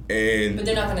promoters but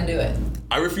they're not gonna do it.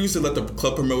 I refuse to let the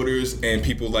club promoters and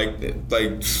people like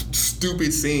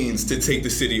stupid scenes to take the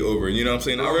city over. You know what I'm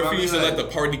saying? I refuse to let the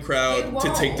party crowd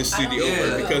to take the city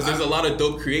over, because there's a lot of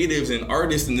dope creatives and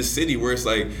artists in the city where it's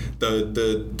like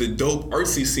the dope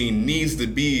artsy scene needs to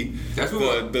be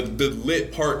the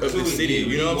lit part of the city.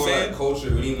 You know what I'm saying? Like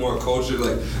culture. We need more culture.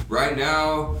 Like, right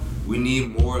now, we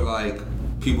need more like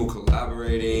people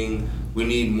collaborating. We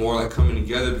need more like coming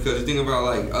together, because you think about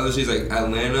like other cities like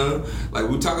Atlanta, like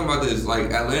we're talking about this,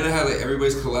 like Atlanta has like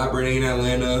everybody's collaborating in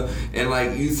Atlanta, and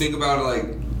like you think about it,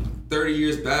 like 30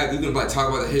 years back, you can like talk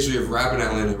about the history of rap in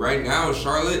Atlanta. Right now in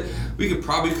Charlotte, we could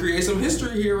probably create some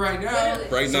history here right now.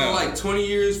 So like 20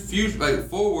 years future, like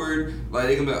forward, like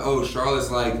they can be like, oh, Charlotte's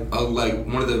like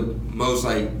one of the most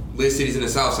like lit cities in the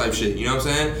South type shit. You know what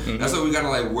I'm saying? Mm-hmm. That's what we gotta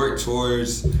like work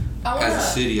towards as a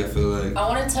city. I feel like. I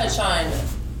want to touch on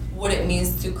what it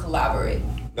means to collaborate.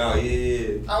 Oh,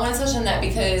 yeah. I want to touch on that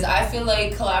because I feel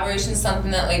like collaboration is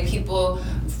something that like people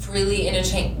freely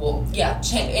interchange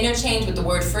with the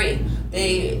word free.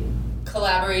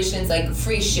 Collaborations like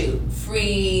free shoot,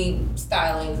 free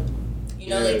styling, you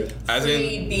know, like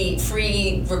free beat,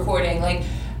 free recording. Like,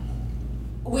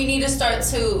 we need to start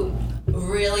to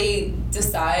really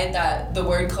decide that the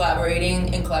word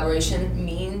collaborating and collaboration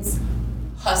means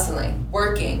hustling,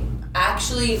 working,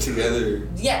 actually together.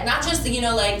 Yeah, not just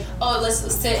like, oh, let's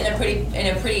sit in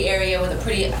a pretty area with a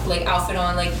pretty like outfit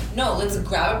on. Like, no, let's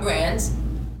grab a brand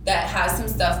that has some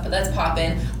stuff but that's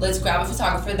poppin'. Let's grab a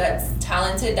photographer that's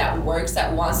talented, that works,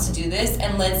 that wants to do this,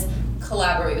 and let's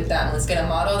collaborate with them. Let's get a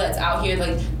model that's out here,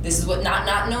 like, this is what,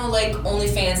 not no like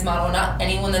OnlyFans model, not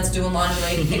anyone that's doing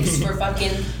lingerie pics for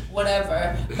fucking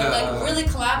whatever, but like really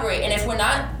collaborate. And if we're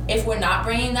not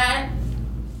bringing that,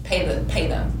 pay them.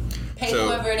 Pay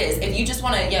whoever it is. If you just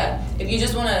wanna if you're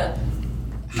just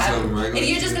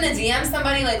gonna DM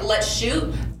somebody like, let's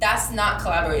shoot, that's not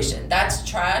collaboration. That's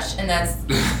trash, and that's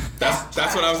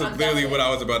what I was literally what I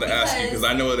was about to ask you, because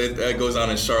I know that goes on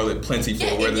in Charlotte plenty.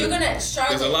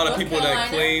 There's a lot of people that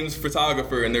claims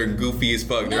photographer and they're goofy as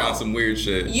fuck. No, they're on some weird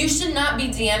shit. You should not be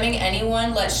DMing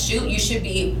anyone, let's shoot. You should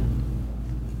be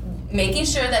making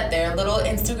sure that their little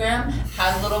Instagram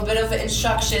has a little bit of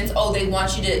instructions. Oh, they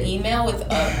want you to email with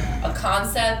a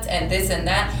concept and this and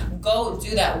that. Go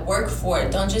do that. Work for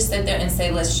it. Don't just sit there and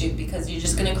say, let's shoot, because you're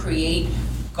just going to create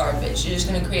garbage. You're just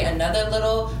gonna create another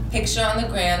little picture on the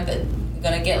gram that you're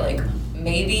gonna get like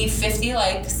maybe 50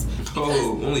 likes.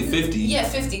 Only 50? Yeah,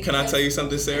 50. Can I tell you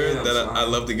something, Sarah, that I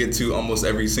love to get to almost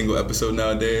every single episode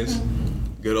nowadays?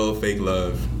 Good old fake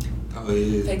love. Oh,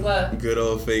 yeah. Fake love. Good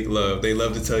old fake love. They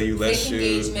love to tell you let's Fake shoot.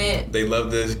 engagement. They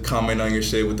love to comment on your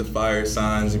shit with the fire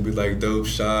signs and be like, dope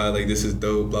shot, like this is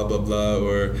dope, blah blah blah.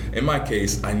 Or in my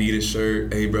case, I need a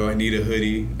shirt. Hey bro, I need a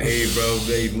hoodie. Hey bro,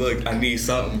 hey look, I need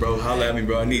something, bro. Holla at me,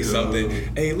 bro. I need something.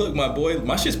 Hey look, my boy,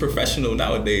 my shit's professional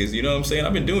nowadays. You know what I'm saying?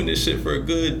 I've been doing this shit for a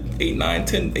good 8,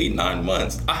 9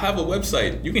 months. I have a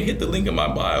website. You can hit the link in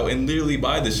my bio and literally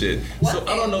buy the shit. What? So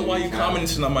I don't know why you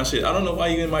commenting on my shit. I don't know why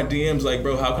you in my DMs like,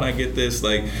 bro, how can I get this?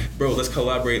 Like, bro, let's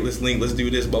collaborate, let's link, let's do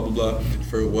this, blah blah blah.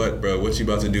 For what, bro? What you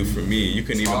about to do for me? You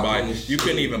couldn't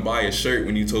even buy a shirt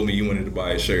when you told me you wanted to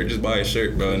buy a shirt. Just buy a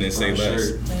shirt, bro, and then say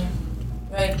less.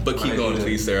 Right. But keep going,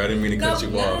 please, Sarah. I didn't mean to cut you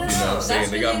off. You know what I'm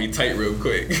saying? They got me tight real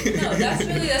quick. No, that's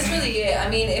really it. I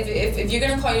mean, if you're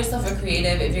gonna call yourself a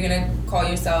creative, if you're gonna call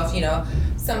yourself, you know,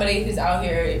 somebody who's out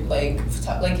here like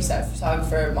you said,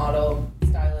 photographer, model,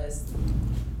 stylist,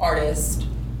 artist,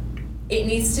 it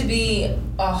needs to be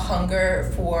a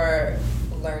hunger for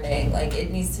learning. Like it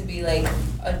needs to be like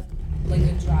a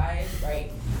drive,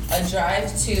 right? A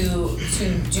drive to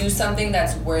do something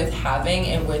that's worth having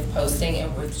and worth posting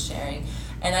and worth sharing.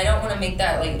 And I don't want to make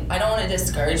that like, I don't want to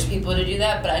discourage people to do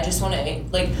that, but I just want to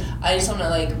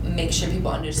make sure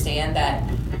people understand that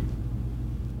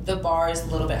the bar is a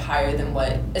little bit higher than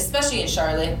what, especially in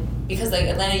Charlotte, because like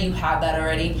Atlanta, you have that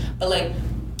already, but like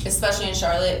especially in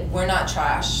Charlotte, we're not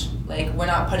trash. Like we're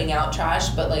not putting out trash,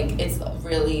 but like it's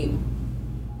really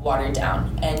watered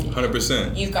down, and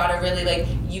 100%. You've got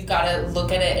to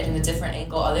look at it in a different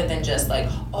angle other than just like,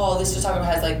 oh, this photographer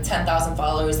has like 10,000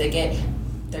 followers, they get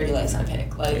 30 likes on a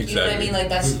pic. Like exactly. You know what I mean? Like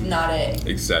that's not it.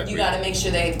 Exactly. You got to make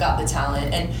sure they've got the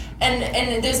talent,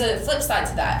 and there's a flip side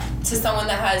to that. To someone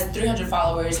that has 300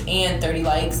 followers and 30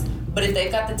 likes. But if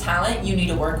they've got the talent, you need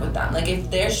to work with them. Like if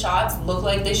their shots look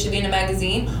like they should be in a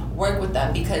magazine, work with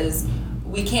them, because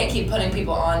we can't keep putting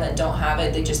people on that don't have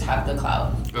it. They just have the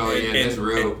clout. Oh yeah, that's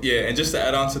real. And just to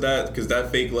add on to that, because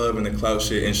that fake love and the clout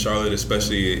shit in Charlotte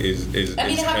especially is I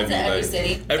mean, it happens heavy. in every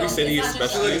city. Every city especially. I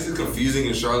feel like this is confusing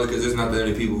in Charlotte because there's not that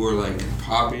many people who are like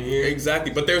popping here.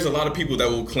 Exactly, but there's a lot of people that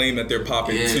will claim that they're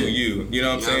popping to you. You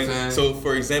know what I'm saying? So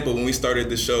for example, when we started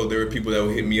the show, there were people that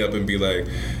would hit me up and be like,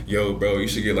 "Yo, bro, you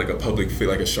should get like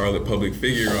a Charlotte public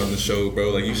figure on the show, bro.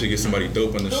 Like you should get somebody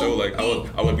dope on the show. Like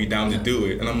I would be down to do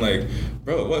it." And I'm like,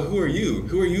 bro, what? Who are you?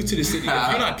 Who are you to the city? If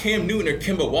you're not Cam Newton or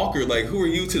Kemba Walker, like who are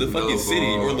you to the fucking city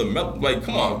or like?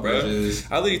 Come on, bro. I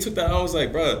literally took that. I was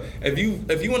like, bro, if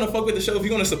you want to fuck with the show, if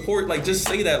you want to support, like just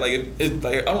say that. Like,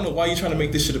 like I don't know why you trying to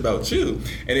make this shit about you.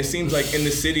 And it seems like in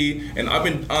the city, and I've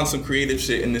been on some creative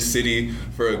shit in the city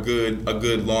for a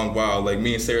good long while. Like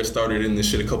me and Sarah started in this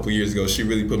shit a couple years ago. She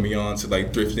really put me on to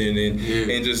like thrifting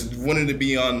and just wanted to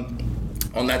be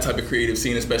on that type of creative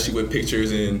scene, especially with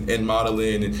pictures and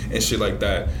modeling and shit like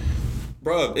that.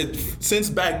 Bro,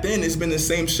 since back then, it's been the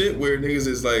same shit where niggas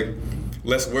is like,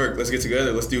 let's work, let's get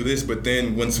together, let's do this. But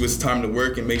then once it's time to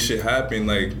work and make shit happen,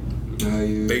 like,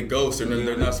 they ghost or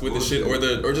they're not with the shit,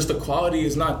 or just the quality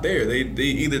is not there. They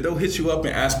either they'll hit you up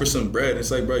and ask for some bread.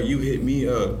 It's like, bro, you hit me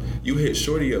up, you hit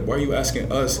Shorty up. Why are you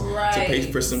asking us to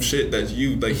pay for some shit that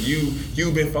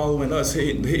you've been following us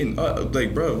hitting up?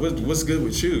 Like, bro, what's good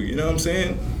with you? You know what I'm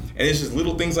saying? And it's just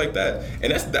little things like that.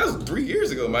 And that was 3 years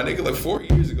ago, my nigga, like 4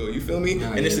 years ago. You feel me?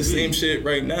 And it's the same shit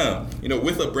right now. You know,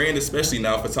 with a brand especially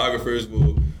now, photographers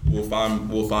will find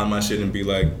my shit and be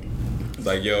like,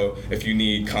 yo, if you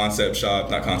need stock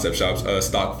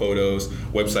photos,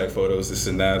 website photos, this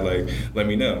and that, like, let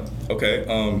me know. Okay,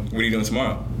 what are you doing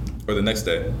tomorrow? Or the next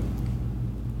day?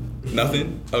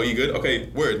 Nothing? Oh, you good? Okay,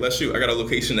 word, let's shoot. I got a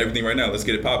location, everything right now. Let's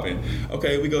get it popping.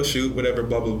 Okay, we go shoot, whatever,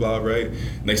 blah, blah, blah, right?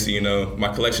 Next thing you know,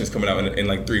 my collection's coming out in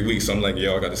like 3 weeks. So I'm like,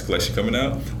 yo, I got this collection coming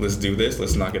out. Let's do this.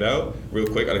 Let's knock it out real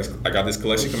quick. I got this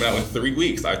collection coming out in 3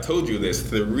 weeks. I told you this,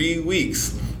 3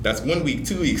 weeks. That's 1 week,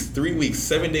 2 weeks, 3 weeks,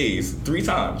 7 days, 3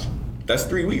 times. That's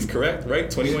 3 weeks, correct? Right?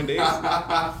 21 days?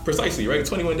 Precisely, right?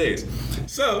 21 days.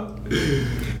 So,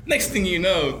 next thing you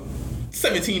know,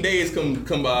 17 days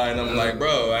come by and I'm like,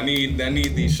 bro, I need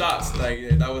these shots.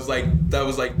 Like that was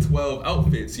like 12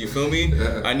 outfits, you feel me?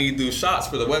 I need these shots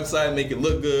for the website, make it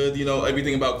look good. You know,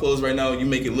 everything about clothes right now, you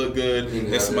make it look good,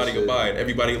 then somebody can buy it.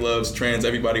 Everybody loves trends,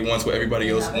 everybody wants what everybody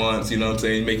else wants, you know what I'm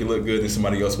saying? You make it look good, then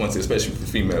somebody else wants it, especially for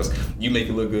females. You make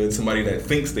it look good, somebody that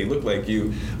thinks they look like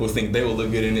you will think they will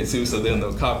look good in it too, so then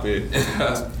they'll cop it.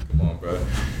 Come on, bro.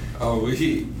 Oh,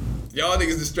 y'all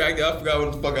niggas distracted. I forgot where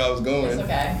the fuck I was going. It's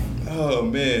okay. Oh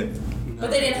man.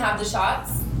 But they didn't have the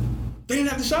shots? They didn't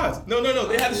have the shots. No.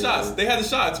 They had the shots. They had the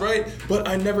shots, right? But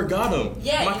I never got them.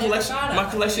 Yeah, my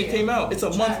collection came out. It's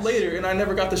a month later, and I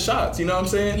never got the shots. You know what I'm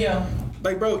saying? Yeah.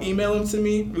 Like, bro, email them to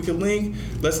me. We can link.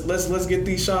 Let's get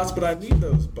these shots, but I need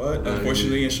those. But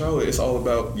unfortunately, in Charlotte, it's all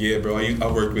about bro.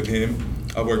 I worked with him.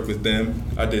 I worked with them.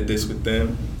 I did this with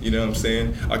them. You know what I'm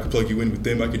saying? I could plug you in with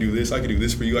them. I could do this. I could do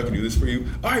this for you. I could do this for you.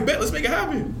 All right, bet. Let's make it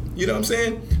happen. You know what I'm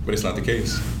saying? But it's not the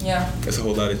case. Yeah. It's a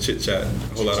whole lot of chit chat. A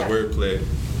whole lot of wordplay.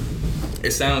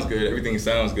 It sounds good. Everything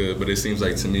sounds good, but it seems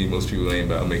like to me most people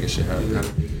ain't about making shit happen.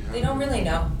 They don't really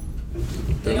know.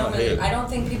 They don't really. I don't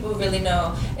think people really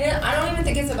know. And I don't even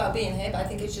think it's about being hip. I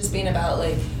think it's just being about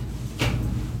like.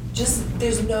 Just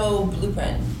there's no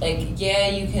blueprint. Like you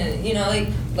can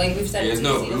like we've said. There's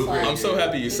no blueprint. I'm so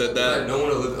happy you said that. No one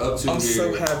to look up to. I'm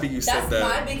so happy you said that.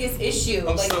 That's my biggest issue.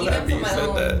 I'm so happy you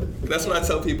said that. That's what I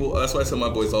tell people. That's what I tell my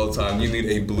boys all the time. You need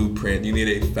a blueprint. You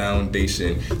need a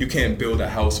foundation. You can't build a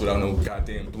house without no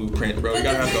goddamn blueprint, bro. You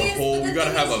gotta have the whole. You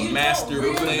gotta have a master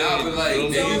plan. But like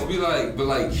they used to be like, but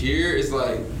like here it's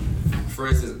like. For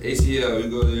instance, ATL, you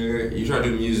go there, you try to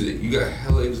do music, you got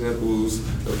hella examples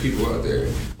of people out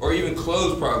there. Or even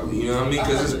clothes probably, you know what I mean?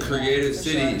 Because it's a creative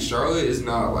city. Charlotte is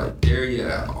not like there yet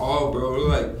at all, bro. We're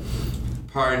like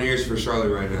pioneers for Charlotte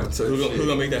right now. So who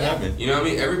gonna make that happen? You know what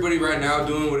I mean? Everybody right now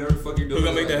doing whatever the fuck you're doing. Who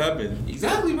gonna make that happen?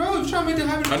 Exactly, bro. You trying to make that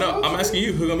happen? I know. I'm asking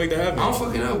you, who gonna make that happen? I don't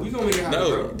fucking know. We gonna make it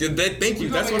happen, bro. Thank you.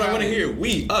 That's what I want to hear.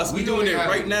 We doing it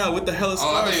right now with the Hella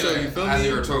Scar Show. You feel me? That's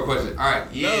a rhetorical question. All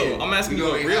right. No, I'm asking you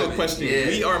a real question. Yeah.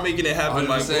 We are making it happen,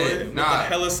 my boy. With the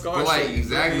Hella Scar Show. Like,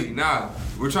 exactly.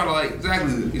 We're trying to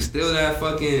like instill that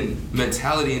fucking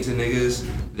mentality into niggas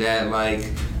that like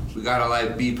we gotta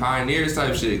like be pioneers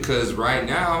type shit. Cause right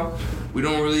now we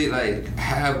don't really like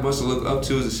have much to look up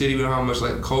to as a city. We don't have much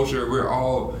like culture.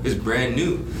 It's brand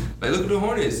new. Like look at the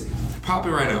Hornets.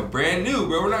 Popping right now. Brand new,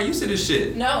 bro. We're not used to this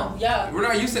shit. No, yeah. We're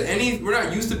not used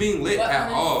to being lit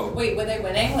at all. Wait, were they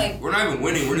winning? Like we're not even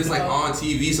winning. We're just like on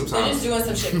TV sometimes. They're just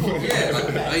doing some shit cool.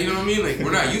 Yeah, like you know what I mean? Like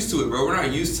we're not used to it, bro. We're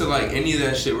not used to like any of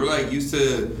that shit. We're like used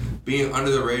to being under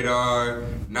the radar,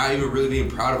 not even really being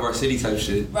proud of our city type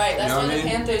shit. Right, that's when the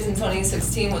Panthers in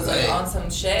 2016 was like on some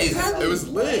shit. Exactly. It was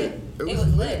lit. It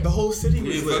was lit. The whole city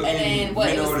was lit. And then what?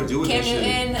 It was Cam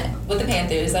Newton with the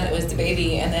Panthers, then it was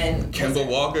DaBaby, and then Kemba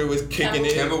Walker was kicking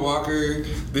it. Kemba Walker.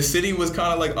 The city was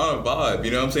kind of like on a vibe,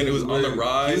 you know what I'm saying? It was on the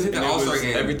rise. The All-Star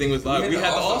game. Everything was live. We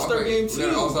had the All-Star game too. We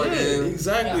had the All-Star game.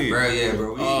 Exactly. Yeah,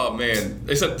 bro. Oh man.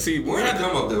 We're gonna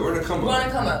come up though. We're gonna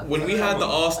come up. When we had the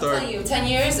All-Star. I'm telling you, 10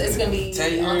 years it's gonna be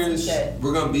 10 years. Shit.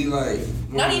 We're gonna be like.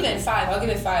 Not even 5. I'll give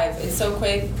it 5. It's so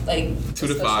quick. Like 2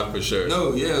 to 5 for sure.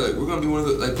 No, yeah, like we're gonna be one of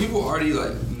the like people already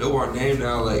like know our name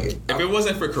now. Like if it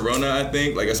wasn't for Corona, I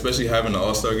think like especially having the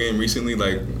All-Star game recently,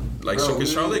 like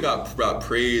because Charlotte got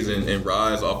praise and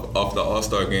rise off the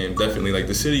All-Star game. Definitely, like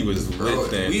the city was lit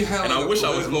then, and I wish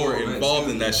I was more involved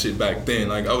in that shit back then.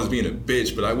 Like I was being a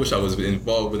bitch, but I wish I was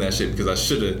involved with that shit because I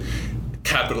should have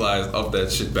capitalized off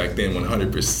that shit back then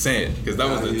 100% because that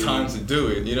was the time to do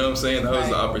it. You know what I'm saying? That was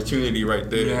the opportunity right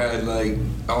there. You had like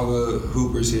all the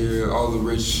hoopers here, all the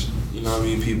rich, you know what I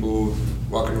mean, people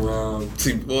walking around.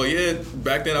 See, well, yeah,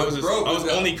 back then I was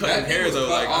only cutting hair though.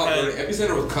 Like the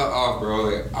epicenter was cut off, bro.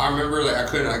 Like I remember, like I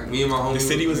couldn't, like me and my homie. The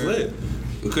city was lit.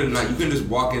 You couldn't just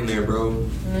walk in there, bro.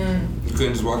 You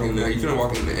couldn't just walk in there. You couldn't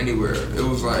walk in anywhere. It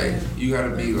was like you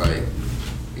gotta be like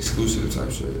exclusive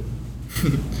type shit.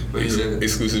 But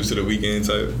exclusive to the weekend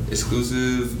type.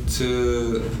 Exclusive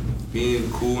to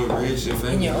being cool and rich and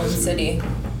famous. In your own city.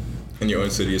 In your own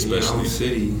city, especially. In your own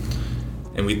city.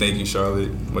 And we thank you,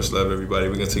 Charlotte. Much love, everybody.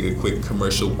 We're gonna take a quick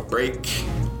commercial break.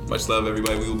 Much love,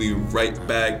 everybody. We will be right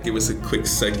back. Give us a quick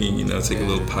second, take a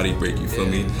little potty break. You feel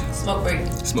me? Smoke break.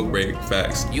 Smoke break.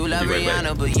 Facts. You love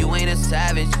Rihanna, but you ain't a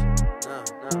savage.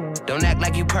 Don't act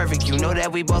like you perfect. You know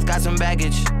that we both got some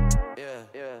baggage.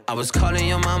 I was calling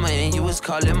your mama and you was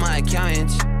calling my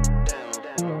accountant.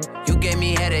 You gave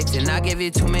me headaches and I gave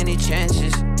you too many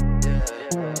chances.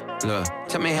 Look,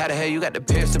 tell me how the hell you got the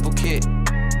perishable kid.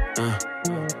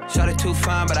 Shorty too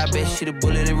fine, but I bet she the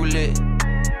bullet in roulette.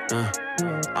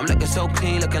 I'm looking so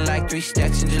clean, looking like 3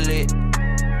 stacks in Gillette.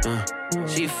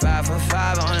 She 5 for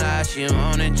 5 on live, she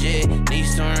on a jet. Need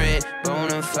some red,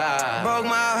 bonafide. Broke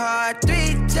my heart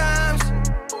 3 times.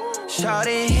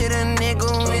 Shorty hit a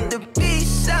nigga with the peace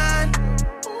sign.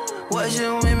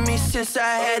 Wasn't with me since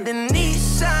I had the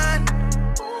Nissan.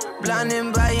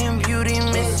 Blinded by your beauty,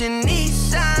 missing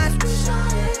Nissan.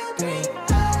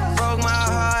 Broke my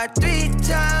heart 3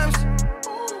 times.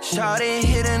 Shorty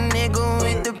hit a nigga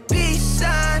with the peace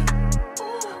sign.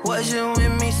 Wasn't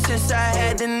with me since I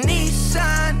had the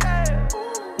Nissan.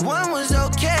 1 was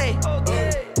okay,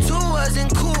 2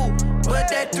 wasn't cool.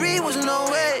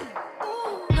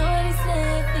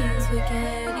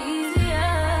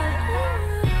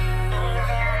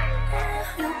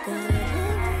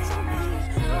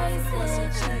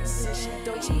 she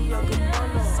Dolce &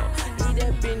 Gabbana. Eat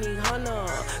that Benny Hunter.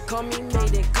 Call me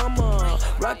made it come on.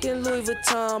 Rockin' Louis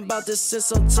Vuitton, bout to send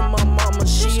some to my mama.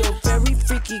 She a very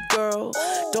freaky girl.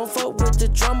 Don't fuck with the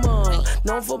drama.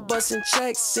 Known for bustin'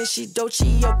 checks since she Dolce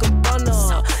 &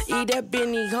 Gabbana. Eat that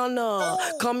Benny Hunter.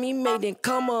 Call me made it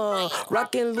come on.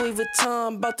 Rockin' Louis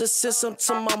Vuitton, bout to send some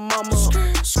to my mama.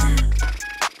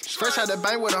 Fresh out the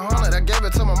bank with 100, I gave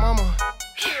it to my mama.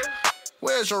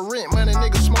 Where's your rent money,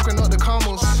 nigga smoking up the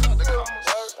commas?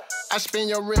 I spend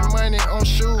your rent money on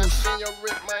shoes.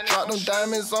 Drop them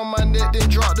diamonds on my neck, then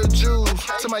drop the jewels.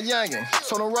 To my youngin',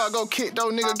 so the rock go kick, though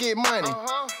nigga get money.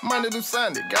 Monday through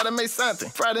Sunday, gotta make something.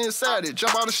 Friday and Saturday,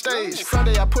 jump on the stage.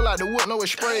 Sunday I pull out the wood, no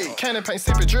it's sprayed. Candy paint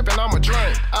sippin', drippin', I'm a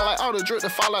drink. I like all the drip to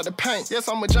fall out the paint. Yes,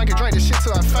 I'm a junkie, drink this shit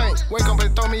till I faint. Wake up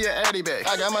and throw me an Addy bag.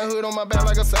 I got my hood on my back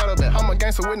like a saddlebag. I'm a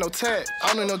gangster with no tag.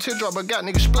 I don't need no teardrop, but got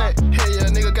nigga splat. Hell yeah,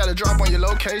 nigga got a drop on your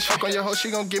location. Fuck on your hoe, she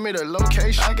gon' give me the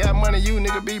location. I got money, you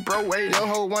nigga be broke. Wait, your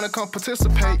hoe wanna come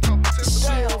participate. She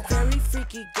a very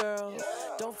freaky girl.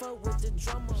 Don't fuck with the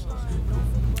drama.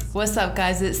 What's up,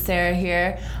 guys? It's Sarah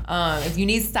here. If you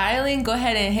need styling, go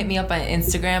ahead and hit me up on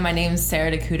Instagram. My name is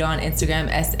Sarah Decouto on Instagram,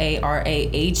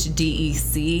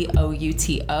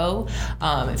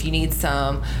 SarahDecouto. If you need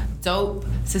some dope,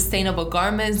 sustainable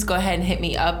garments, go ahead and hit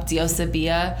me up, Diosa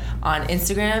Bia on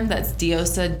Instagram. That's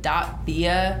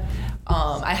diosa.bia.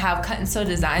 I have cut and sew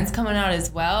designs coming out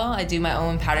as well. I do my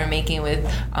own pattern making with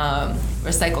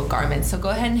recycled garments. So go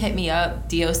ahead and hit me up,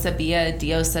 Diosa Bia,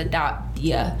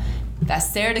 diosa.bia.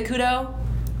 That's Sarah Decouto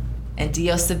and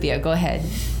Diosa Bia. Go ahead.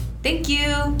 Thank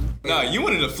you. Nah, you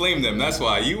wanted to flame them. That's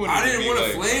why. I didn't want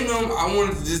to flame them. I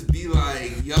wanted to just be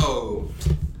like, yo,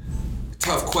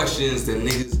 tough questions that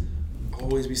niggas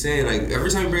always be saying. Like,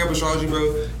 every time you bring up astrology,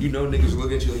 bro, you know niggas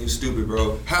look at you like you stupid,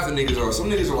 bro. Half the niggas are. Some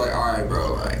niggas are like, all right,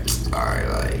 bro, like, all right,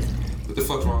 like, what the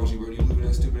fuck's wrong with you, bro? Do you believe in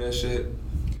that stupid ass shit?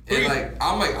 And like,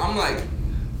 I'm like,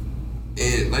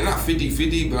 and like not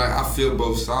 50-50, but I feel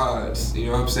both sides. You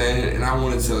know what I'm saying? And I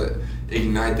wanted to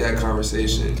ignite that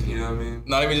conversation. You know what I mean?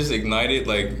 Not even just ignite it,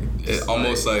 like it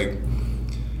almost like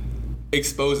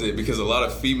expose it, because a lot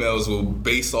of females will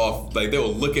base off, like they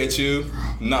will look at you,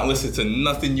 not listen to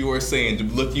nothing you are saying, to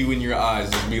look you in your eyes,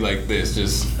 just be like this,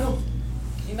 just. Oh,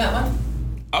 you met one?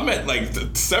 I met like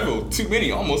several, too many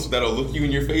almost, that'll look you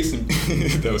in your face and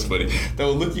that was funny. That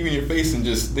will look you in your face and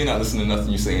just, they're not listening to nothing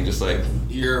you're saying, just like,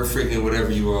 you're freaking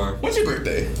whatever you are. When's your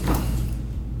birthday?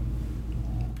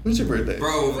 When's your birthday?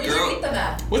 Bro, where'd you meet them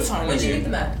at? What time Where'd you meet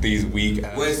them at? These weak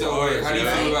ass. Wait, so wait, how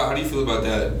do you feel about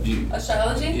that?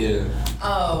 Astrology? Yeah.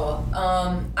 Oh,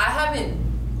 I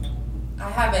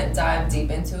haven't dived deep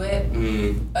into it,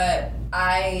 but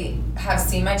I have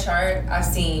seen my chart. I've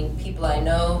seen people I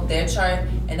know, their chart,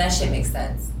 and that shit makes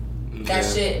sense. That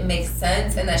shit makes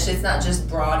sense, and that shit's not just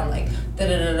broad and like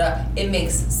da-da-da-da. It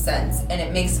makes sense, and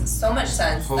it makes so much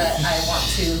sense that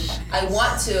I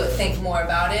want to think more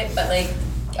about it, but like,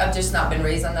 I've just not been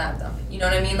raised on that. You know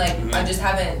what I mean? Like, I just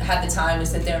haven't had the time to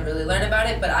sit there and really learn about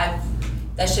it, but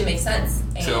that shit makes sense.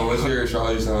 And so what's your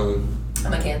astrology sign?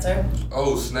 I'm a Cancer.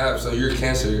 Oh snap! So you're a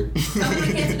Cancer. Tell me what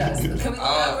a Cancer does. Can we look it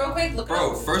up real quick? Look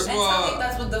bro, it up. First of all, I think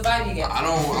that's what the vibe you get. I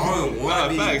don't want to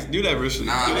be. Facts. Do that real shit.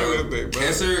 Nah, do that bro. real quick, bro.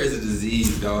 Cancer is a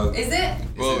disease, dog. Is it?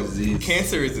 Well, it's a disease.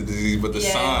 Cancer is a disease, but the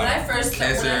sign. When I first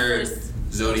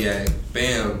Zodiac.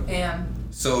 Bam.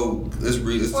 So let's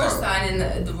Fourth talk. sign in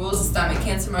the rules of stomach.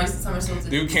 Cancer, Mars, Summer, Solstice.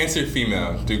 Do Cancer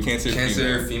female. Do Cancer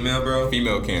female, bro.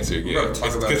 Female Cancer. Yeah.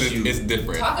 Talk about you. It's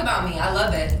different. Talk about me. I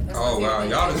love it. That's oh wow,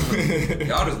 y'all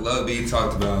just love being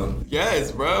talked about.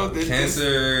 Yes, bro.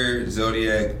 Cancer,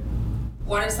 Zodiac.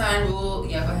 Water sign rule.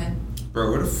 Yeah, go ahead.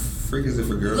 Bro, what the freak is it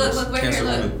for girls? Look right Cancer here.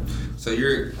 Look. women. So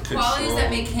you're Qualities that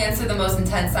make Cancer the most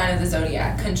intense sign of the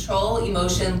zodiac: control,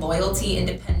 emotion, loyalty,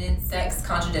 independence, sex,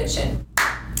 contradiction.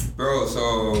 Bro,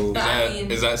 so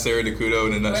is that Sarah Decouto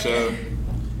in a nutshell?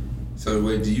 So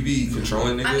wait, do you be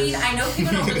controlling niggas? I mean, I know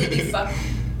people don't really be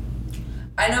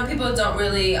I know people don't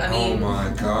really. I mean. Oh my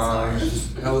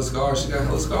gosh, hella scars. She got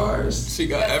hella scars.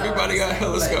 Everybody got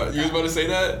hella scars. You was about to say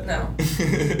that? No.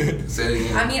 Say it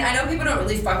again. I mean, I know people don't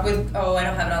really fuck with. Oh, I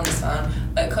don't have it on this phone.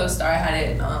 But CoStar, I had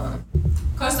it.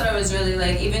 CoStar was really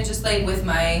like, even just like with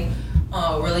my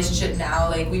relationship now,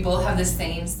 like we both have the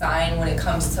same sign when it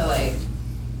comes to like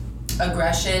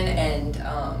aggression and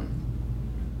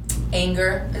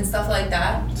anger and stuff like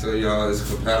that. So y'all is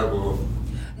compatible.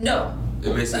 No.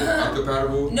 It makes it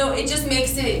incompatible? No, it just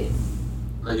makes it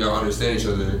like y'all understand each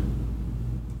other.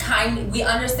 We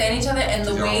understand each other, and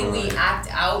the way we act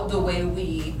out, the way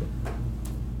we,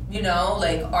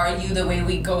 like argue, the way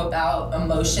we go about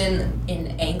emotion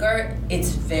in anger, it's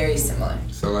very similar.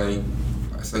 So like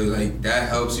So like that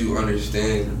helps you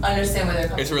understand where they're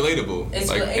coming. It's relatable.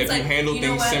 If you handle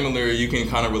things similar, you can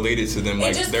kind of relate it to them.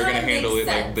 Like they're gonna handle it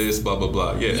like this, blah blah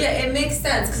blah. Yeah. Yeah, it makes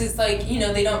sense because it's like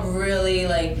they don't really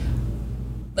like.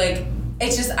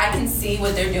 It's just I can see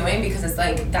what they're doing because it's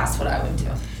like that's what I would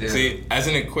do. Yeah. See, as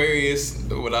an Aquarius,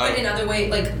 But in other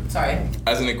ways,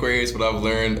 As an Aquarius, what I've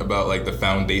learned about like the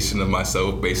foundation of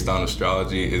myself based on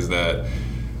astrology is that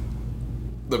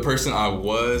the person I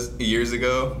was years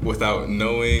ago, without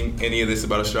knowing any of this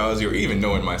about astrology or even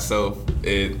knowing myself,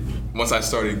 once I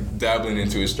started dabbling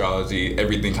into astrology,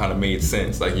 everything kind of made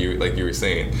sense. Like you were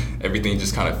saying, everything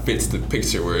just kind of fits the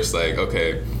picture where it's like,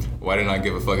 okay, why didn't I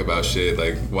give a fuck about shit?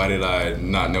 Like, why did I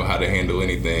not know how to handle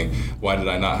anything? Why did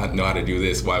I not know how to do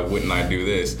this? Why wouldn't I do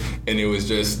this? And it was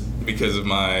just because of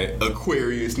my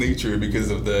Aquarius nature,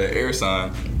 because of the air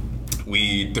sign.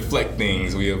 We deflect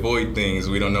things, we avoid things,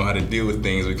 we don't know how to deal with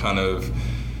things.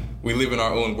 We live in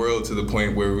our own world to the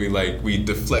point where we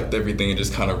deflect everything and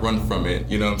just kind of run from it.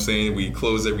 You know what I'm saying? We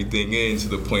close everything in to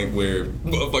the point where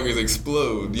motherfuckers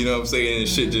explode. You know what I'm saying? And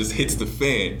shit just hits the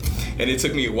fan. And it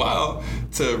took me a while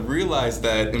to realize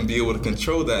that and be able to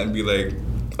control that and be like,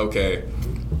 okay,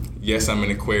 yes, I'm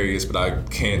an Aquarius, but I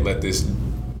can't let this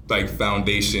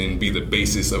foundation be the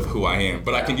basis of who I am.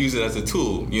 But I can use it as a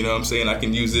tool. You know what I'm saying? I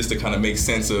can use this to kind of make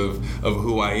sense of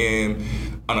who I am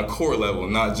on a core level,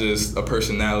 not just a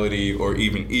personality or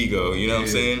even ego. You know what I'm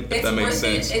saying? If that makes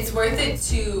sense. It's worth it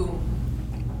to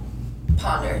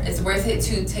ponder. It's worth it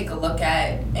to take a look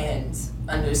at and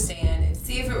understand and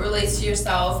see if it relates to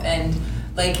yourself. And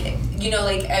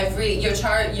your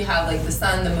chart, you have like the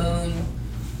sun, the moon,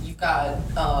 you've got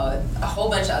a whole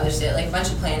bunch of other shit, like a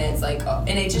bunch of planets, and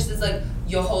it just is like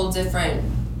your whole different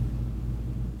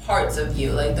parts of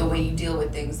you, like the way you deal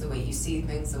with things, the way you see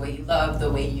things, the way you love,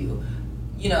 the way you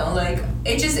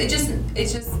it just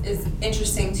is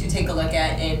interesting to take a look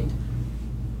at and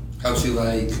helps you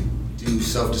do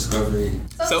self-discovery.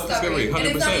 Self-discovery, 100%. And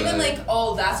it's not even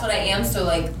that's what I am, so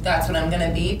that's what I'm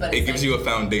gonna be, but it gives you a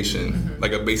foundation,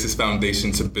 like a basis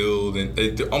foundation to build, and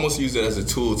to almost use it as a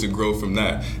tool to grow from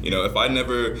that. If I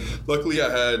never, luckily I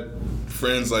had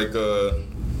friends like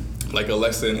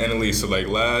Alexa and Annalise. So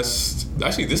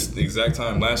this exact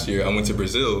time last year, I went to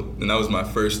Brazil, and that was my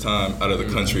first time out of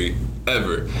the country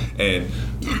ever. And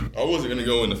I wasn't gonna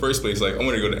go in the first place. I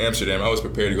wanted to go to Amsterdam. I was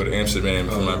prepared to go to Amsterdam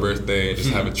for my birthday and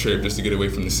just have a trip just to get away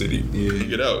from the city,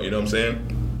 get out. You know what I'm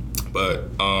saying? But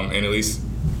Annalise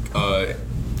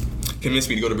convinced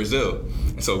me to go to Brazil,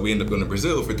 and so we ended up going to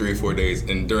Brazil for 3 or 4 days.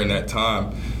 And during that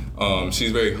time,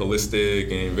 she's very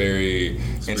holistic and very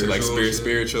into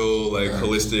spiritual,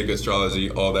 holistic astrology,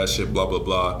 all that shit, blah, blah,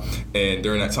 blah. And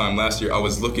during that time last year, I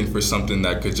was looking for something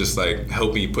that could just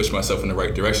help me push myself in the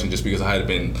right direction, just because I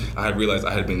had realized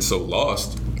I had been so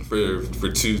lost for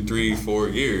 2, 3, 4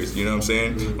 years. You know what I'm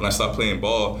saying? Mm-hmm. When I stopped playing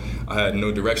ball, I had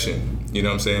no direction. You know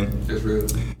what I'm saying? That's real.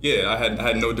 Yeah, I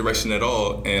had no direction at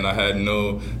all, and I had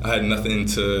nothing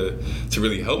to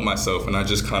really help myself, and I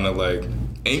just kind of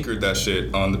anchored that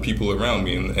shit on the people around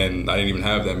me, and I didn't even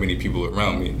have that many people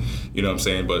around me, you know what I'm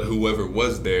saying? But whoever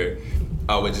was there,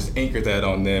 I would just anchor that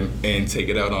on them and take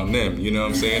it out on them, you know what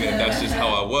I'm saying? And that's just how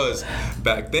I was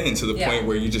back then, to the point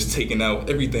where you're just taking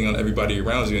out everything on everybody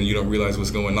around you and you don't realize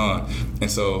what's going on. And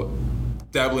so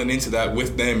dabbling into that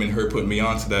with them and her putting me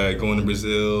onto that, going to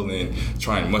Brazil and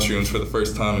trying mushrooms for the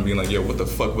first time and being like, yo, who the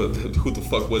fuck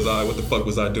was I? What the fuck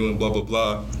was I doing? Blah, blah,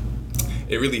 blah.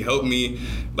 It really helped me,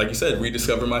 like you said,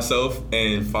 rediscover myself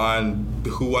and find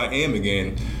who I am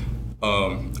again,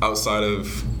 outside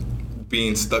of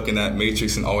being stuck in that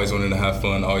matrix and always wanting to have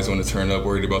fun, always wanting to turn up,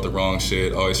 worried about the wrong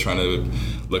shit, always trying to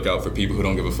look out for people who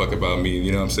don't give a fuck about me,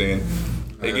 you know what I'm saying?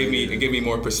 It gave me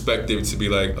more perspective to be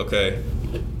like, okay,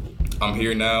 I'm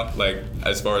here now,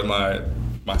 as far as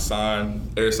my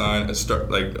sign, air sign,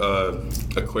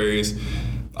 Aquarius.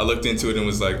 I looked into it and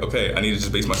was like, okay, I need to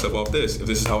just base myself off this. If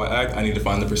this is how I act, I need to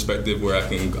find the perspective where I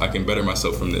can better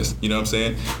myself from this. You know what I'm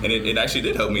saying? And it actually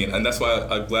did help me. And that's why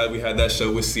I'm glad we had that show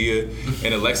with Sia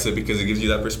and Alexa, because it gives you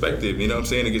that perspective. You know what I'm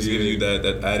saying? It gives you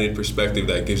that added perspective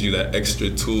that gives you that extra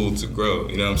tool to grow.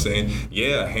 You know what I'm saying?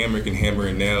 Yeah, a hammer can hammer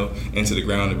a nail into the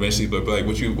ground eventually, but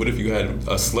what if you had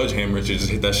a sledgehammer to just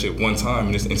hit that shit one time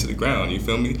and it's into the ground? You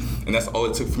feel me? And that's all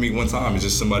it took for me one time. It's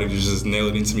just somebody to just nail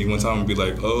it into me one time and be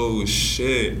like, oh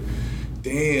shit.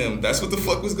 Damn, that's what the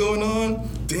fuck was going on?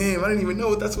 Damn, I didn't even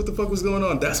know that's what the fuck was going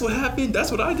on. That's what happened?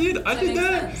 That's what I did? I did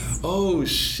that? Oh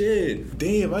shit.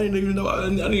 Damn, I didn't even know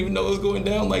it was going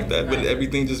down like that. Right. But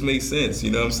everything just makes sense, you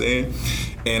know what I'm saying?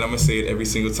 And I'm gonna say it every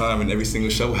single time and every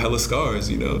single show, hella scars,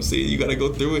 you know? See, you gotta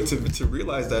go through it to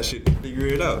realize that shit and figure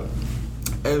it out.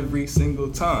 Every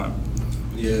single time.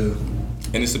 Yeah.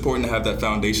 And it's important to have that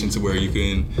foundation to where you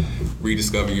can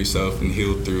rediscover yourself and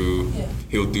heal through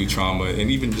trauma and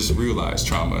even just realize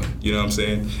trauma. You know what I'm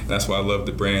saying? And that's why I love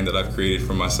the brand that I've created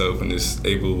for myself, and it's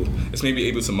maybe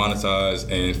able to monetize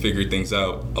and figure things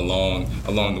out along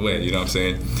the way. You know what I'm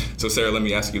saying? So Sarah, let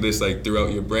me ask you this: like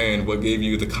throughout your brand, what gave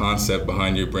you the concept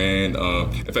behind your brand?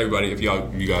 If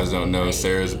you guys don't know,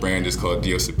 Sarah's brand is called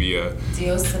Dios Sabia.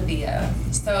 Dios Sabia.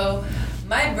 So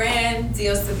my brand,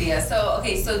 Dios Sabia. So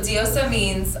Diosa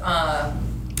means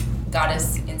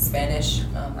goddess in Spanish.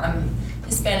 I'm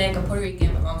Hispanic, I'm Puerto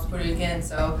Rican, my mom's Puerto Rican,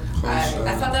 so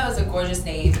I thought that was a gorgeous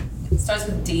name. It starts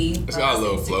with D. It's got a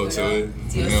little flow to it.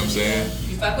 You know what I'm saying?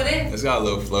 You fuck with it? It's got a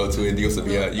little flow to it. Dios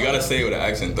Sabia. You gotta say it with an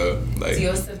accent though. Like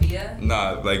Dios Sabia?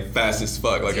 Nah, like fast as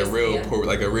fuck, like a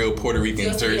real Puerto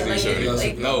Rican Thursday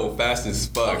show. No, fast as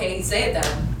fuck. Okay, say it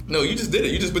then. No, you just did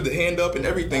it. You just put the hand up and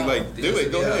everything. Like, do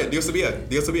it. Go ahead. Dios Sabia.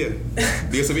 Dios Sabia.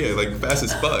 Dios Sabia. Like fast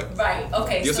as fuck. Right.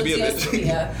 Okay. Dios Sabia, bitch.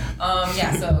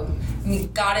 Yeah. So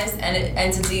goddess and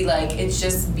entity, like it's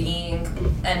just being,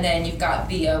 and then you've got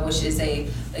Bia, which is the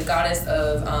goddess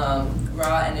of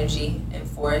raw energy and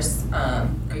force,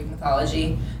 Greek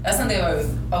mythology. That's something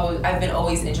I've been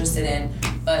always interested in.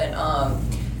 But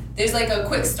there's like a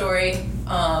quick story.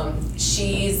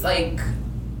 She's like,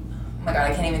 oh my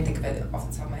god, I can't even think of it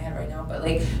off the top of my head right now. But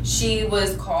like she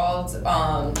was called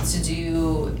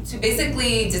to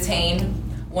basically detain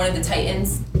one of the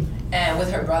Titans. And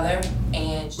with her brother,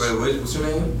 and wait, what's her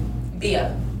name?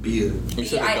 Bia. You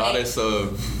said the goddess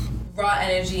of raw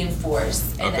energy and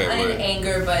force, and in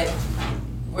anger, but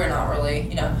we're not really,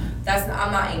 you know.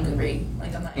 I'm not angry.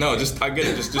 Like I'm not. No, I get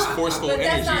it. Just forceful but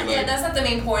energy. That's not the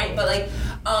main point. But like,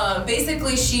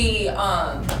 basically, she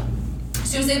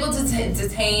was able to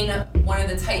detain one of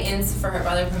the Titans for her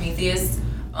brother Prometheus,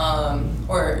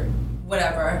 or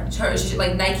whatever. She,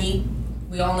 like Nike.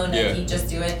 We all know Nike, just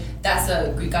do it. That's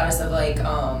a Greek goddess of like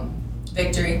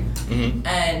victory,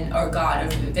 or god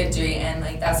of victory, and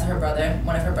like that's her brother,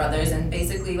 one of her brothers, and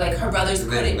basically like her brothers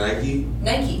couldn't.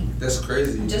 Nike. That's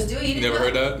crazy. Just do it. You never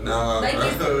heard that? No.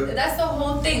 That's the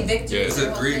whole thing. Victory. Yeah, it's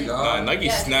a Greek god. Nike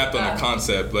snapped on the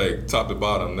concept like top to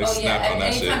bottom. They snapped on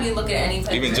that shit. Anytime you look at any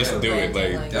type even just do it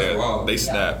like they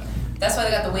snap. That's why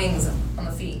they got the wings on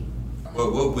the feet.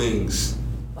 What wings?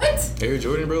 What? Air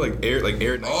Jordan, bro? Like air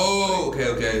Nike. Oh,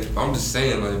 okay. I'm just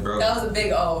saying, like, bro. That was a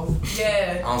big O.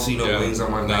 Yeah. I don't see no wings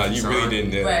on my Nike. Nah, you really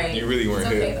didn't. Yeah. Right. You really weren't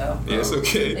here. It's okay, though. Yeah, it's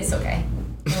okay. It's okay.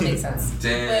 It makes sense.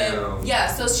 Damn. But, yeah,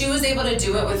 so she was able to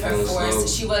do it with her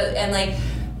force. She was, and like,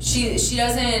 she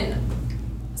doesn't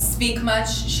speak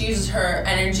much. She uses her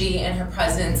energy and her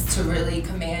presence to really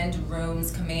command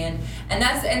rooms, and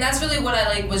that's really what I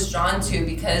like was drawn to,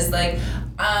 because like,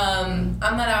 I'm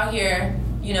not out here.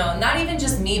 You know, not even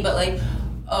just me, but like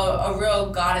a real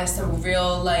goddess, a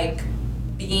real like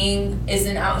being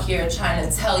isn't out here trying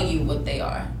to tell you what they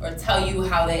are or tell you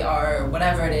how they are or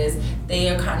whatever it is. They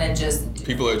are kind of just...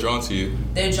 People are drawn to you.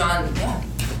 They're drawn, yeah.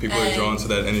 People are drawn to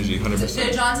that energy, 100%.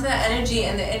 They're drawn to that energy,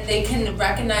 and they can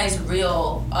recognize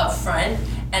real up front,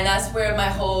 and that's where my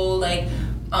whole like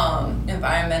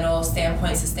environmental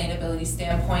standpoint, sustainability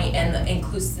standpoint, and the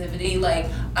inclusivity, like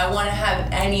I want to have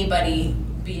anybody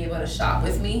be able to shop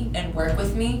with me and work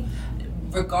with me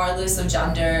regardless of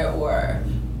gender or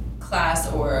class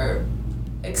or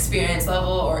experience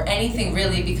level or anything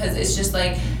really, because it's just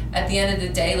like at the end of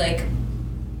the day, like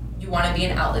you want to be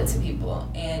an outlet to people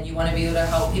and you want to be able to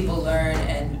help people learn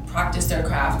and practice their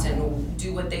craft and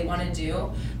do what they want to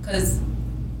do, because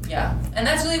and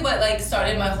that's really what like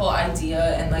started my whole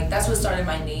idea, and like that's what started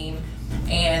my name.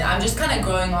 And I'm just kind of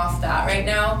growing off that right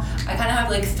now. I kind of have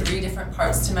like 3 different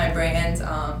parts to my brand.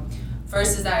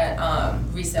 First is that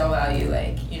resale value,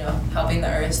 like, you know, helping the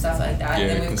earth, stuff like that. Yeah,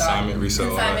 and then we've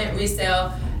consignment, got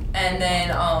resale, and then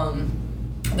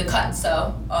the cut and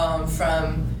sew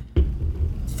from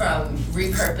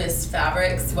repurposed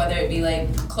fabrics, whether it be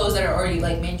like clothes that are already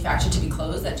like manufactured to be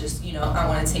clothes that just, you know, I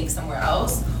want to take somewhere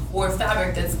else, or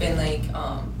fabric that's been like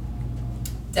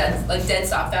dead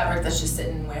stock fabric that's just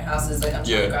sitting in warehouses. Like I'm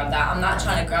trying to grab that. I'm not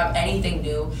trying to grab anything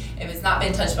new. If it's not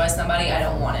been touched by somebody, I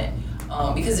don't want it.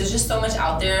 Because there's just so much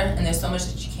out there and there's so much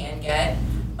that you can get.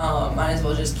 Might as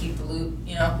well just keep the loop,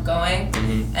 you know, going.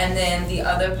 Mm-hmm. And then the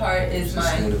other part is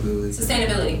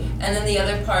sustainability. And then the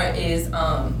other part is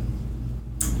what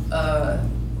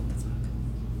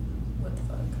the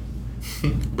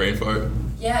fuck? Brain fart.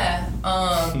 Yeah.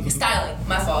 Styling.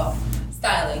 My fault.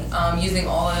 Styling, using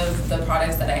all of the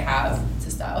products that I have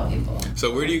to style people.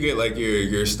 So where do you get like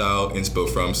your style inspo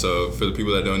from? So for the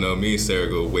people that don't know, me and Sarah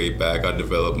go way back. I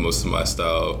developed most of my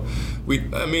style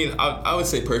I would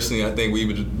say personally, I think we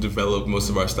would develop most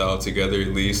of our style together at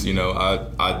least. You know,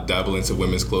 I dabble into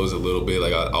women's clothes a little bit.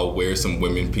 Like I'll wear some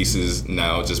women pieces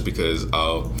now just because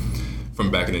from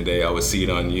back in the day, I would see it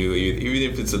on you.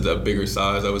 Even if it's a bigger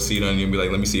size, I would see it on you and be like,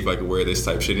 let me see if I could wear this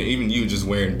type shit. And even you just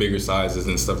wearing bigger sizes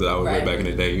and stuff that I would wear back in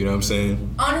the day. You know what I'm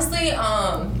saying? Honestly,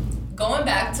 going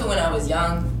back to when I was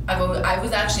young, I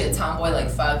was actually a tomboy like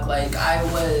fuck. Like I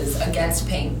was against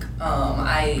pink.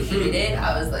 I hated it.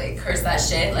 I was like, curse that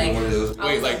shit. Like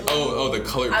wait, like the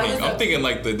color pink. I'm thinking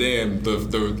like the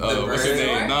what's her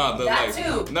name? Nah, that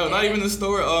too. No, not even the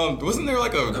store. Wasn't there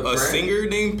like a singer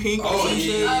named Pink? Oh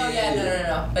yeah,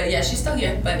 no. But yeah, she's still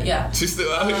here. But yeah, she's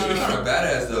still out here. She's kind of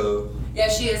badass though. Yeah,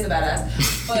 she is a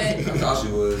badass. But I thought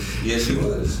she was. Yeah, she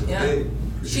was. Yeah, okay.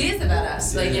 She is a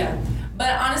badass. Like yeah.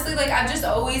 But honestly, like, I've just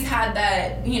always had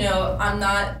that, you know,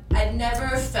 I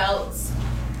never felt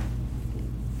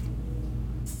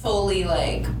fully,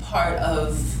 like, part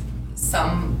of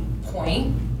some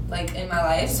point, like, in my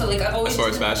life. So, like, I've always... As far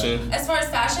as fashion, as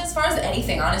far as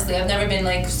anything, honestly. I've never been,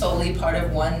 like, solely part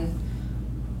of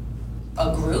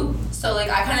a group. So, like,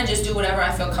 I kind of just do whatever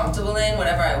I feel comfortable in.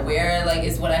 Whatever I wear, like,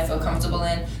 is what I feel comfortable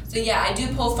in. So, yeah, I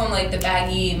do pull from, like, the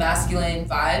baggy, masculine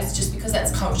vibes just because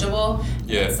that's comfortable.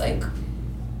 Yeah. It's, like...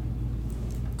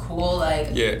 cool, like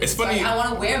it's funny. Like, I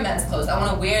want to wear men's clothes. I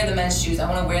want to wear the men's shoes. I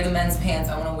want to wear the men's pants.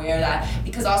 I want to wear that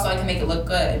because also I can make it look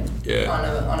good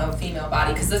on a female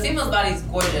body because the female's body is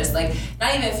gorgeous. Like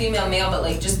not even female, male, but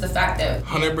like just the fact that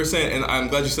 100%. And I'm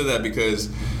glad you said that because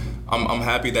I'm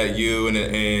happy that you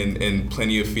and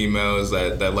plenty of females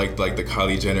that like the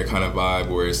Kylie Jenner kind of vibe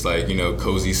where it's like, you know,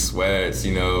 cozy sweats,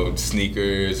 you know,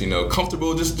 sneakers, you know,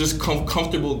 comfortable, just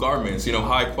comfortable garments, you know,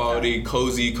 high quality,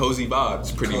 cozy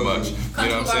vibes pretty much. You know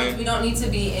what I'm saying? We don't need to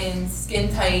be in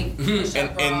skin tight.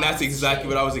 And that's exactly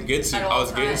what I was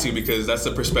getting to because that's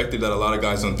a perspective that a lot of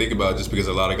guys don't think about just because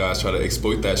a lot of guys try to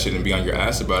exploit that shit and be on your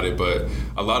ass about it. But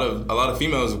a lot of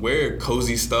females wear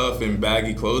cozy stuff and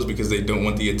baggy clothes because they don't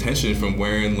want the attention from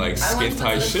wearing like skin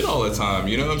tight shit all the time,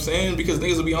 you know what I'm saying? Because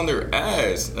niggas will be on their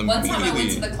ass immediately. One time I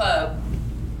went to the club,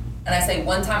 and I say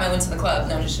one time I went to the club,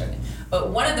 no, I'm just joking.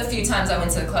 But one of the few times I went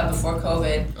to the club before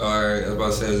COVID. Alright, I was about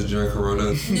to say it was during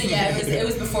Corona. Yeah, it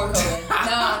was before COVID.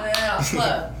 No,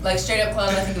 club. Like straight up club,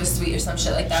 I think it was Sweet or some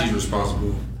shit like that. She's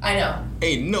responsible. I know.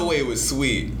 Ain't no way it was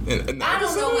Sweet. I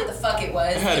don't know what the fuck it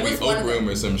was. It had to be Oak Room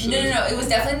or some shit. No, it was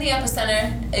definitely in the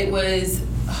Epicenter. It was...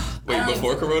 Wait,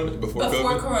 before Corona? Before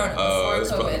COVID?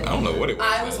 I don't know what it was.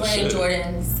 I was wearing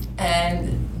Jordans,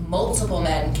 and multiple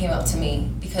men came up to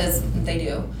me, because they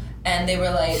do, and they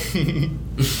were like,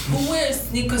 who wears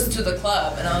sneakers to the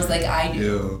club? And I was like, I do.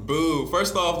 Yeah. Boo.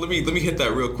 First off, let me hit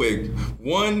that real quick.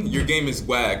 One, your game is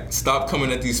whack. Stop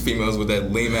coming at these females with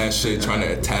that lame ass shit, trying to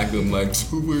attack them like,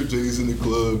 who wear J's in the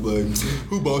club? Like,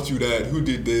 who bought you that? Who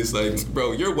did this? Like,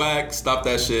 bro, you're whack. Stop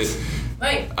that shit.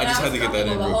 Right. I just had to get that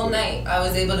in the whole night. I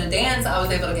was able to dance. I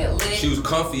was able to get lit. She was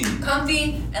comfy. And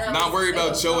I not worried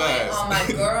about your ass. On my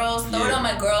girls, throw it on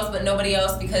my girls, but nobody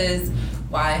else because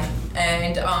why?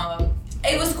 And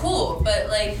it was cool, but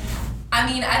like,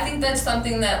 I mean, I think that's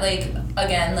something that like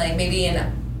again, like maybe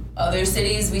in other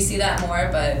cities we see that more,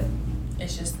 but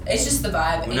it's just the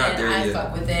vibe, and I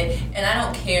fuck with it, and I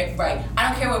don't care. Right, I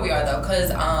don't care where we are though,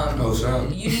 cause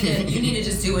you need to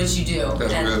just do what you do.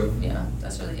 That's real. Yeah,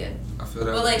 that's really good. I feel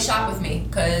that. But like shop with me,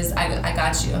 cause I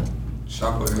got you.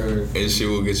 Shop with her. And she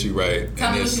will get you right.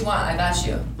 Tell me what you want, I got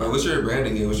you. But what's your brand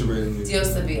again? Dio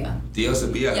Sabia. Dio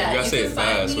Sabia. Yeah, you gotta say it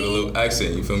fast with a little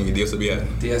accent, you feel me? Dio Sabia.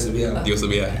 Dio Sabia. Dio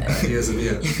Sabia. Dio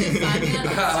Sabia. You can find me on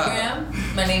Instagram.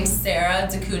 My name's Sarah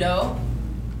Decouto.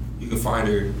 You can find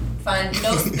her. Find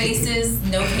no spaces,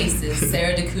 no cases.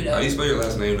 Sarah Decouto. How do you spell your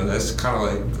last name though? That's kind of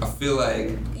like, I feel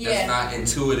like that's not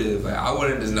intuitive. Like I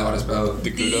wouldn't just know how to spell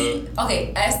Decouto.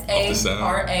 Okay,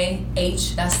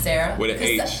 S-A-R-A-H. That's Sarah. With an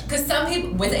H. Because some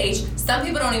people with H, some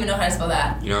people don't even know how to spell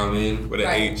that. You know what I mean? With an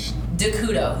H.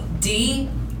 Decouto.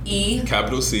 D-E.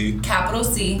 Capital C.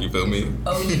 You feel me?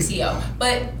 O-U-T-O.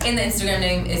 But in the Instagram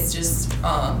name, it's just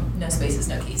no spaces,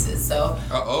 no cases. So.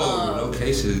 No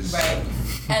cases. Right.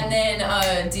 And then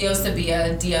Diosa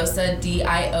Bia, Diosa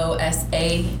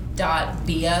D-I-O-S-A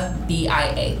 .Bia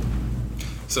B-I-A.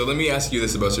 So let me ask you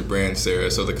this about your brand,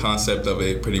 Sarah. So the concept of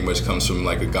it pretty much comes from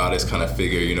like a goddess kind of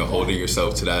figure, you know, holding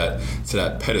yourself to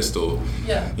that pedestal.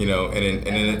 Yeah. You know, and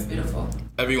then it's beautiful.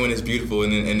 Everyone is beautiful,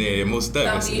 and most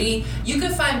definitely. Beauty. You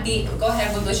could find beauty. Go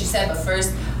ahead with what you said, but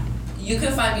first, you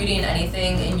could find beauty in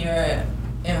anything, in your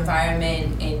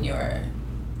environment, in your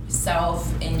self,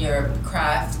 in your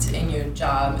craft, in your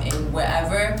job, in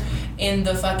wherever, in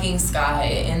the fucking sky,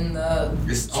 in the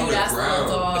cute ass little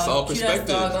dog, it's all cute ass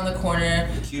dog on the corner,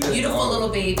 beautiful little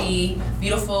baby,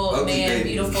 beautiful ugly man, baby.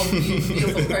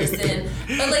 beautiful person.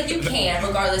 But like you can,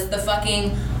 regardless, the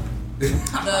fucking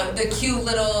the cute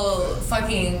little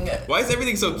fucking. Why is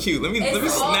everything so cute? Let me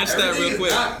snatch that real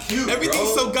quick. Cute,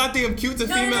 everything's so goddamn cute to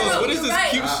females. No, what is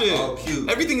this cute shit? Cute.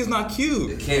 Everything is not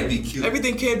cute. It can't be cute.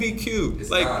 Everything can't be cute.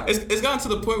 It's like not. it's gotten to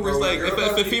the point where it's like if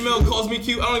a female calls me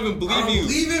cute, I don't even believe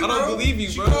you. I don't believe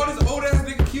you, bro. She called this old ass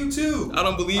nigga cute too. I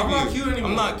don't believe you. I'm not cute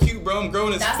anymore. I'm not cute, bro. I'm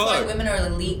grown as fuck. That's why women are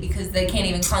elite, because they can't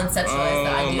even conceptualize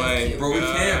the idea of cute. Bro, we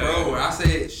can, bro. When I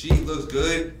say she looks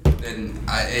good, then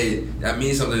that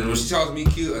means something. When she calls me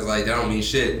cute, I was like, that don't mean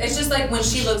shit. It's just like when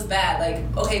she looks bad,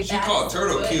 like, okay, she called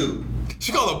Turtle cute.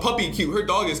 She called a puppy cute. Her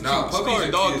dog is cute. She called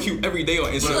her dog cute every day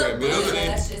on Instagram.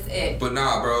 That's just it. But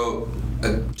nah, bro.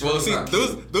 Well, see,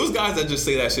 those guys that just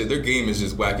say that shit, their game is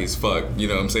just wacky as fuck. You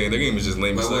know what I'm saying? Their game is just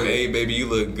lame as fuck. Hey, baby, you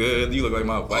look good. You look like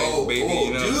my wife, baby.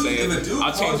 You know what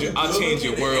I'm saying? I'll change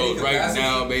your world right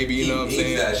now, baby. You know what I'm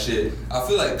saying? That shit. I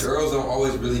feel like girls don't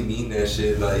always really mean that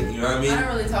shit. Like, you know what I mean? I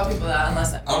don't really tell people that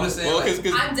unless I'm just saying.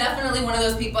 Well, I'm definitely one of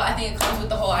those people. I think it comes with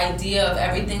the whole idea of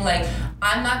everything. Like,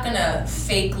 I'm not gonna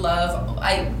fake love.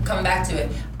 Come back to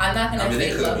it. I'm not gonna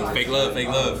fake love. Fake love.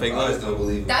 I just don't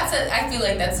believe it. I feel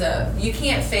like you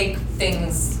can't fake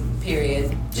things,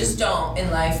 period. Just don't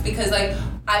in life, because like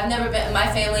I've never been, my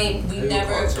family, we've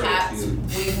never capped,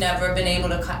 we've never been able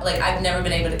to, I've never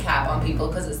been able to cap on people,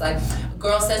 because it's like, a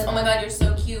girl says, oh my god, you're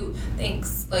so cute,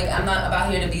 thanks. Like, I'm not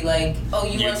about here to be like, oh,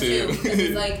 you are too. Because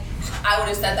it's like, I would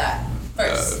have said that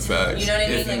first. You know what I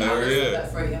mean? Like, I would have said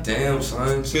that for you. Damn,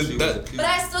 son. But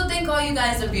I still think all you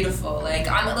guys are beautiful. Like,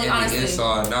 honestly.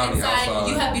 Inside, not the outside.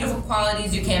 You have beautiful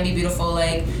qualities. You can be beautiful.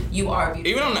 Like, you are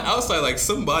beautiful. Even on the outside, like,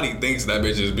 somebody thinks that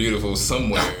bitch is beautiful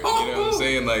somewhere. You know what I'm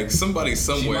saying? Like, somebody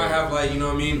somewhere. She might have, like, you know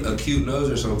what I mean, a cute nose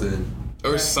or something.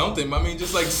 Or something. I mean,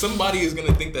 just like somebody is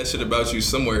gonna think that shit about you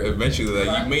somewhere eventually.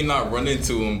 Like, you may not run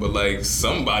into them, but like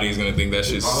somebody's gonna think that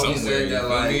shit somewhere. You know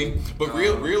what I mean? But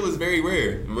real is very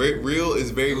rare. Real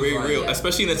is very real,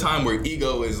 especially in a time where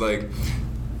ego is like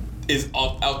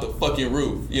out the fucking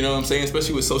roof. You know what I'm saying?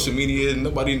 Especially with social media,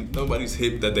 nobody's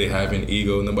hip that they have an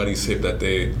ego. Nobody's hip that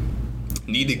they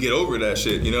need to get over that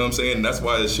shit. You know what I'm saying? That's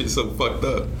why this shit's so fucked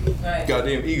up. Right.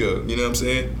 Goddamn ego. You know what I'm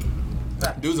saying?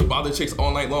 Dudes will bother chicks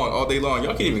all night long, all day long.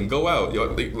 Y'all can't even go out.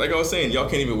 Y'all, like I was saying, y'all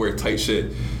can't even wear tight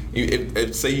shit.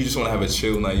 If say you just want to have a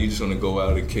chill night, you just want to go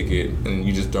out and kick it, and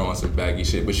you just throw on some baggy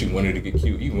shit, but you wanted to get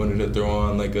cute. You wanted to throw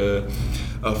on like a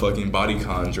fucking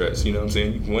bodycon dress. You know what I'm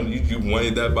saying? You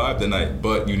wanted that vibe tonight,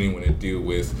 but you didn't want to deal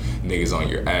with niggas on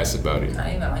your ass about it. Not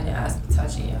even on your ass, but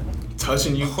touching you.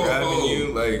 Touching you, grabbing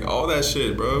you, like all that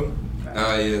shit, bro.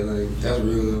 Yeah, like, that's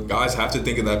real though. Guys have to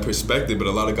think of that perspective, but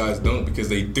a lot of guys don't, because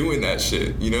they doing that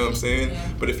shit. You know what I'm saying?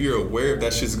 Yeah. But if you're aware of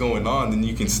that shit's going on, then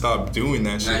you can stop doing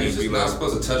that shit. Nah, you're just not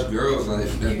supposed to touch girls. Like,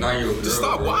 that's not your girl. Just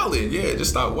stop wilding. Yeah, just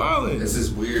stop wilding. This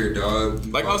is weird, dog.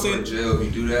 Like I was saying, go to jail if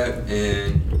you do that,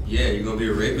 and you're gonna be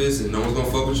a rapist, and no one's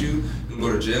gonna fuck with you. You can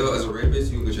go to jail as a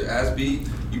rapist. You can get your ass beat.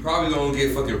 You probably gonna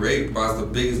get fucking raped by the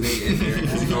biggest nigga in there.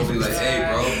 Cause you gonna be like, hey,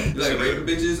 bro, you like raping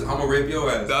bitches? I'm gonna rape your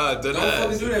ass. Don't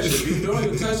fucking do that shit. You don't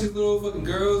even touch these little fucking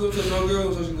girls. Don't touch no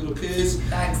girls. Don't touch these little kids.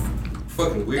 Facts.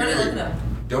 Fucking weird. Don't even look at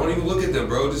them. Don't even look at them,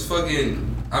 bro. Just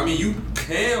fucking. I mean, you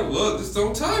can look. Just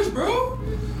don't touch, bro.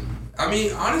 I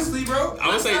mean, honestly, bro.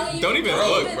 I would say, don't even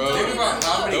look, bro. Think about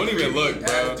how many don't even look,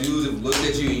 bro. Dudes have looked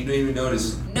at you and you don't even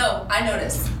notice. No, I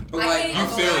noticed. But like, you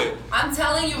feel it. I'm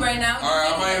telling you right now.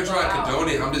 Alright, I'm not even trying to condone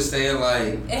it. I'm just saying,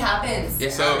 like, it happens.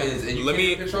 It happens, and you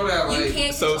can't control that. Like, you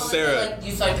can't control Sarah, it, like,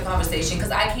 you start the conversation,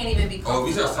 because I can't even be comfortable. Oh, if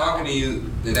he starts talking to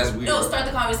you, then that's weird. No, start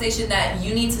the conversation that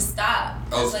you need to stop.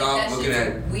 Oh, stop looking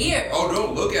at. Weird. Oh,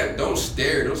 don't look at. Don't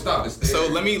stare. Don't stop to stare. So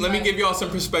let me give y'all some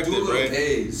perspective, right?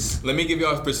 Let me give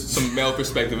y'all some male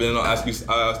perspective, and then I'll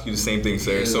ask you the same thing,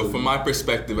 Sarah. So from my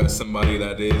perspective, as somebody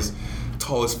that is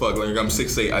tall as fuck, like I'm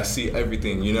 6'8", I see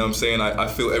everything, you know what I'm saying? I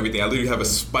feel everything. I literally have a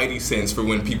spidey sense for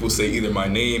when people say either my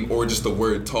name or just the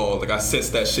word tall. Like, I sense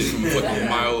that shit from a fucking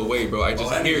mile away, bro. I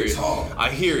just hear it. Tall.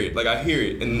 I hear it,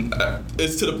 and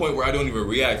it's to the point where I don't even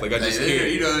react. Like, I just hear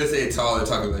it. You know they say tall, they're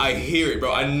talking about I hear it,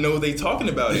 bro. I know they talking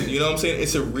about it. You know what I'm saying?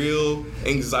 It's a real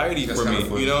anxiety for me.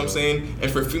 You know what I'm saying? And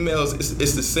for females,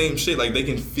 it's the same shit. Like, they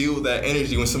can feel that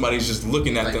energy when somebody's just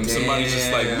looking at them. Somebody's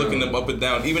just like looking them up and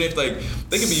down. Even if like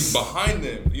they can be behind behind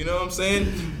them. You know what I'm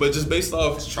saying? But just based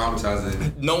off it's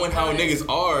traumatizing. Knowing how niggas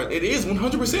are, it is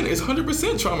 100%. It's 100%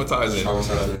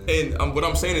 traumatizing. And what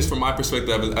I'm saying is, from my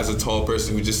perspective as a tall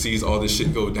person who just sees all this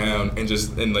shit go down, and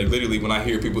like literally when I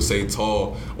hear people say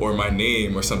tall or my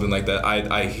name or something like that,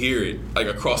 I hear it like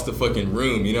across the fucking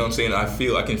room. You know what I'm saying?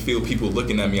 I can feel people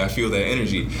looking at me. I feel that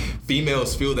energy.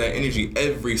 Females feel that energy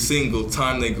every single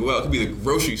time they go out. It could be the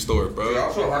grocery store, bro. It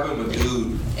also happened with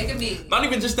dude. It could be. Not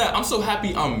even just that. I'm so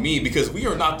happy I'm me because we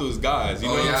are not those guys. You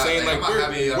know what I'm saying? Like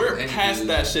we're past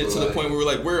that shit to the point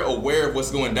where we're aware of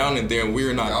what's going down in there and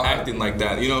we're not acting like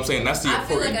that. You know what I'm saying? That's the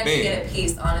important thing. I feel like I need to get at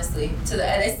peace, honestly.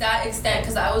 And it's that extent,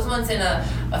 because I was once in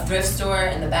a thrift store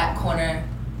in the back corner.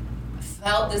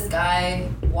 Felt this guy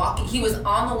walking. He was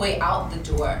on the way out the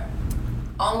door.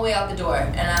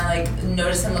 And I like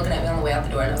noticed him looking at me on the way out the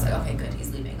door, and I was like, okay, good,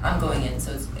 he's leaving. I'm going in,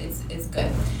 so it's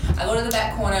good. I go to the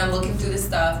back corner, I'm looking through the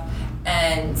stuff,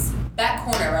 and back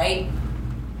corner, right?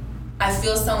 I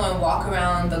feel someone walk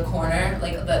around the corner,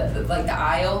 like the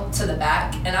aisle to the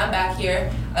back, and I'm back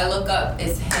here. I look up,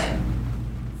 it's him.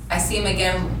 I see him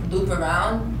again loop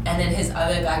around, and then his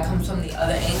other guy comes from the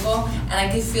other angle, and I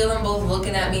can feel them both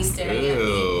looking at me, staring at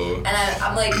me. And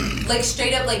I'm like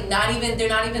straight up, like they're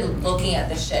not even looking at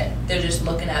the shit. They're just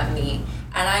looking at me.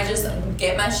 And I just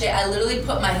get my shit. I literally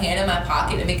put my hand in my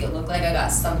pocket to make it look like I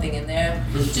got something in there.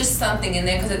 Just something in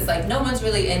there, because it's like, no one's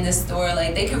really in this store.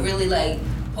 Like, they could really, like,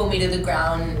 pull me to the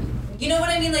ground. You know what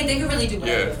I mean? Like, they could really do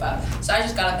whatever the fuck. So I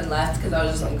just got up and left, because I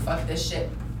was just like, fuck this shit.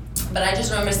 But I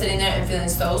just remember sitting there and feeling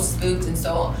so spooked and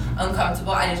so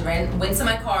uncomfortable. I just went to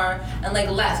my car and, like,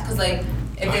 left. Because, like,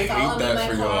 if they follow me in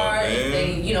my car, if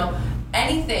they, you know,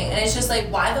 anything. And it's just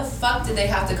like, why the fuck did they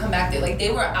have to come back there? Like,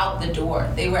 they were out the door.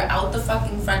 They were out the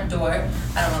fucking front door.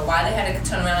 I don't know why they had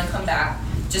to turn around and come back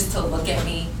just to look at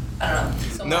me. I don't know.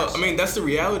 So no, much. I mean, that's the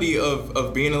reality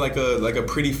of being like a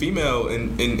pretty female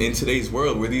in today's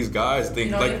world, where these guys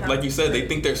think, like you said, they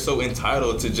think they're so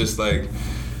entitled to just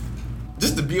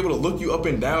to be able to look you up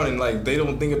and down, and like they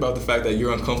don't think about the fact that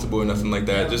you're uncomfortable or nothing like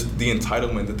that. Just the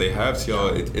entitlement that they have to y'all,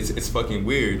 it's fucking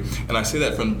weird. And I say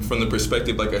that from the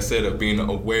perspective, like I said, of being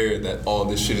aware that all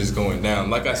this shit is going down.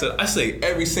 Like I said, I say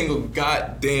every single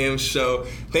goddamn show,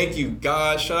 thank you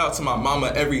God. Shout out to my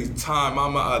mama every time.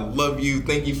 Mama, I love you.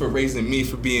 Thank you for raising me,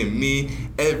 for being me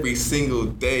every single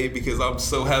day, because I'm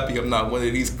so happy I'm not one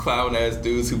of these clown ass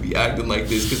dudes who be acting like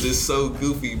this, because it's so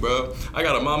goofy, bro. I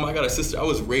got a mama, I got a sister. I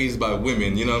was raised by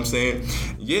women, you know what I'm saying?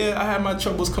 Yeah, I had my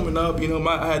troubles coming up, you know,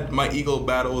 I had my ego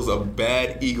battles, a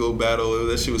bad ego battle.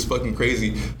 That shit was fucking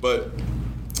crazy, but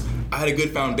I had a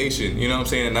good foundation, you know what I'm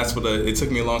saying? And that's what it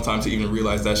took me a long time to even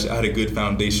realize that shit. I had a good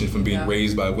foundation from being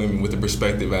raised by women with a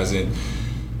perspective as in,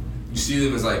 you see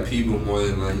them as like people more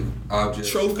than like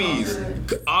objects. Trophies.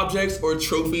 Objects or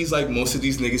trophies, like most of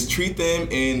these niggas treat them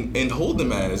and hold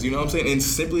them as, you know what I'm saying? And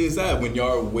simply as that, when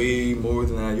y'all are way more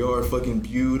than that, y'all are fucking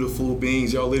beautiful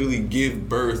beings. Y'all literally give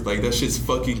birth. Like, that shit's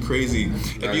fucking crazy.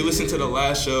 If you listen to the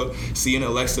last show, C and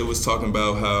Alexa was talking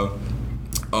about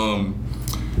how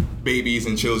babies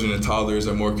and children and toddlers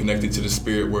are more connected to the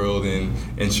spirit world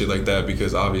and shit like that,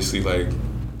 because obviously, like,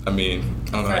 I mean,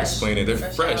 I don't know how to explain it. They're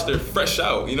fresh. They're fresh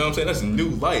out. You know what I'm saying? That's new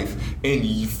life. And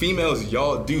you females,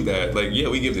 y'all do that. Like, yeah,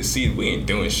 we give the seed. We ain't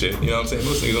doing shit. You know what I'm saying?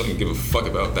 Most niggas don't even give a fuck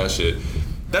about that shit.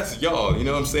 That's y'all. You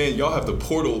know what I'm saying? Y'all have the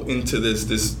portal into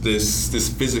this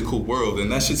physical world,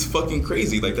 and that shit's fucking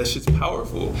crazy. Like, that shit's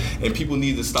powerful, and people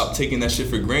need to stop taking that shit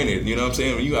for granted. You know what I'm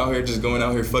saying? When you out here just going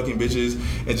out here fucking bitches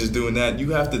and just doing that, you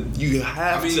have to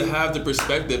have the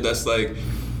perspective that's like,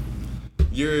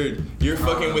 You're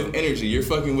fucking with energy. You're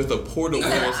fucking with a portal.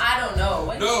 I don't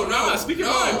know. No. Speak your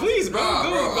mind, please, bro.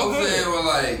 Go I'm saying, well,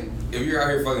 like, if you're out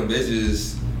here fucking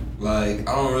bitches, like,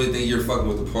 I don't really think you're fucking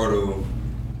with the portal.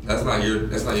 That's not your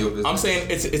business. I'm saying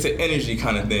it's an energy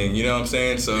kind of thing. You know what I'm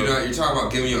saying? So you're talking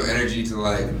about giving your energy to,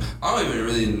 like, I don't even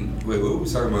really. Wait, what were we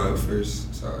talking about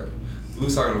first? Sorry. We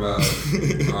was talking about.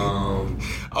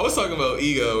 I was talking about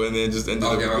ego, and then just ended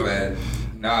up. Okay, my bad.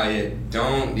 Nah,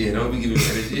 don't be giving me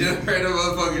energy. You know, random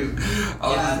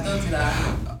motherfuckers. Don't do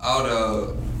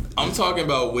that. I'm talking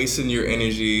about wasting your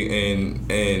energy and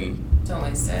don't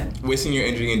waste it. Wasting your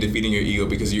energy and defeating your ego,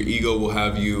 because your ego will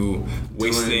have you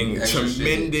wasting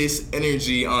tremendous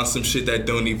energy on some shit that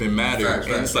don't even matter.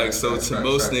 Most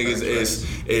niggas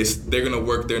is they're gonna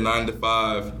work their 9 to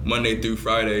 5 Monday through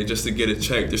Friday just to get a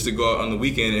check, just to go out on the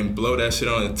weekend and blow that shit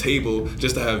on the table,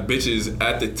 just to have bitches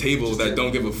at the table that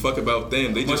don't give a fuck about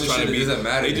them. They just trying to be.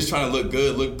 They just trying to look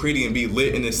good, look pretty, and be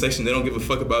lit in this section. They don't give a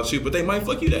fuck about you, but they might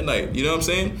fuck you that night. You know what I'm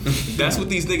saying? That's what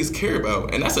these niggas care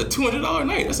about, and that's a $200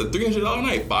 night. That's a $300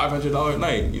 night, $500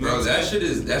 night. You know, bro, that shit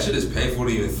is painful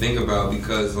to even think about,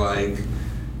 because like,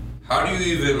 How do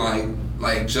you even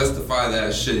like justify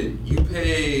that shit? You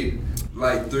paid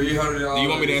like $300. Do you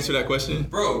want me to answer that question?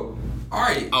 Bro,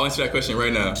 alright. I'll answer that question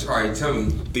right now. Alright, tell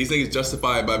me. These niggas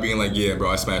justify it by being like, yeah, bro,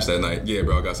 I smashed that night. Yeah,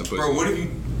 bro, I got some pussy. Bro, what if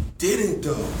you didn't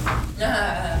though?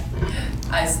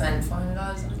 I spent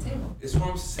 $400 on the table. It's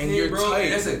what I'm saying, and you're bro. tight.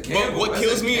 That's a gamble. But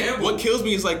what kills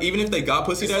me is like, even if they got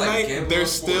pussy that night, they're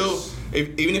still...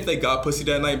 even if they got pussy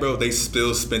that night, bro, they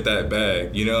still spent that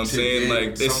bag. You know what I'm saying?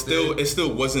 Like, it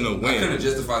still wasn't a win. I couldn't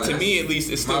justify that. To me, at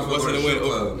least, it still wasn't a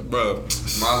win. Bro. Might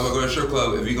as well go to a strip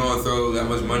club if you're gonna throw that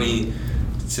much money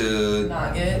to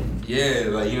not get. Yeah,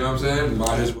 like, you know what I'm saying?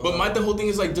 Might as well. But the whole thing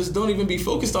is like, just don't even be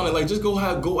focused on it. Like, just go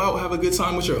out, have a good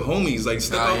time with your homies. Like,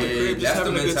 step out the crib, just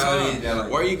having a good time. That, like,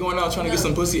 why are you going out trying to get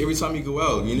some pussy every time you go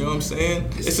out? You know what I'm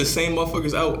saying? It's the same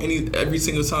motherfuckers out every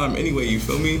single time anyway. You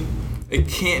feel me? It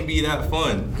can't be that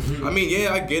fun. I mean,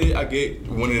 yeah, I get it. I get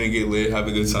wanting to get lit, have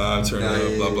a good time, turn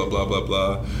up, blah, blah, blah, blah,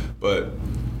 blah. But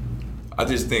I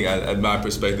just think, at my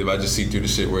perspective, I just see through the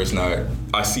shit where it's not.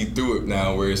 I see through it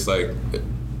now where it's like,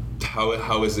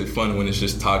 how is it fun when it's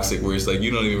just toxic? Where it's like, you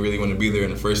don't even really want to be there in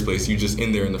the first place. You just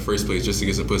in there in the first place just to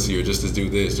get some pussy or just to do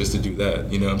this, just to do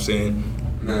that. You know what I'm saying?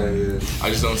 I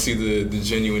just don't see the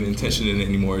genuine intention in it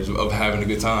anymore of having a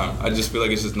good time. I just feel like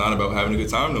it's just not about having a good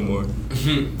time no more.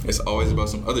 It's always about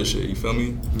some other shit, you feel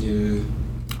me? Yeah.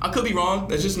 I could be wrong.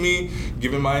 That's just me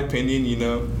giving my opinion, you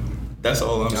know? That's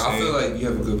all I'm saying. I feel like you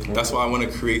have a good point. That's why I want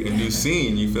to create a new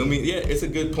scene, you feel me? Yeah, it's a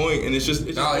good point, and it's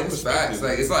facts.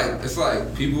 Like, it's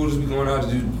like people just be going out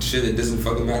to do shit that doesn't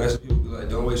fucking matter. So people be like,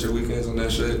 don't waste your weekends on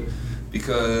that shit.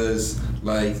 Because,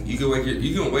 like,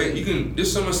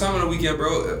 there's so much time on the weekend,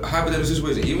 bro. Hypothetical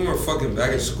situation, even when we're fucking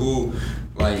back at school,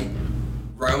 like,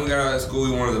 right when we got out of school,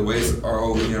 we wanted to waste our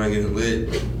whole weekend on getting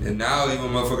lit. And now, even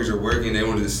when motherfuckers are working, they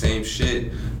want to do the same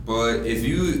shit. But if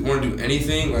you want to do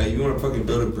anything, like, you want to fucking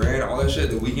build a brand, all that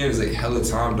shit, the weekend is, like, hella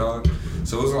time, dog.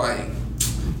 So it's like,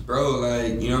 bro,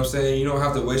 like, you know what I'm saying? You don't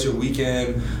have to waste your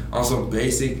weekend on some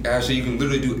basic ass shit. You can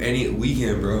literally do any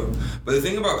weekend, bro. But the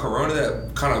thing about Corona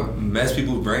that kind of messed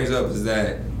people's brains up is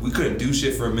that we couldn't do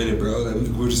shit for a minute, bro. Like,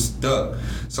 we were just stuck.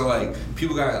 So, like,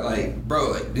 people got, like,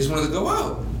 bro, like, they just wanted to go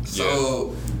out.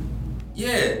 So,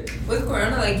 yeah. With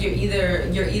Corona, like, you're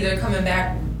either coming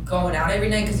back going out every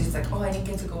night because it's like, oh, I didn't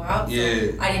get to go out. So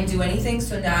I didn't do anything,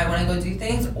 so now I want to go do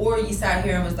things. Or you sat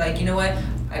here and was like, you know what?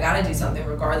 I gotta do something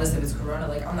regardless if it's Corona.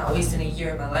 Like, I'm not wasting a year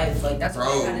of my life. Like, that's what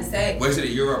I gotta say. Wasted a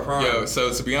year of our prime. Yo,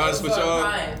 so to be honest with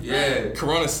y'all,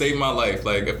 Corona saved my life.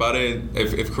 Like,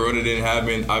 if Corona didn't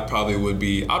happen, I probably wouldn't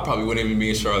even be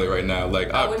in Charlotte right now.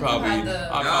 Like, I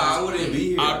wouldn't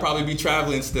be here. I'd probably be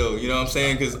traveling still. You know what I'm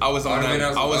saying? Because I was on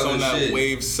that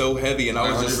wave so heavy, and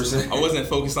I wasn't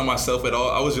focused on myself at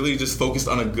all. I was really just focused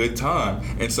on a good time.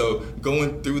 And so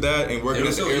going through that and working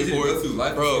at the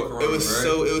airport, bro, it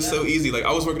was so easy. Like,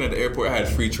 I was working at the airport, I had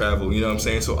free travel, you know what I'm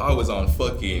saying? So I was on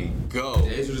fucking go.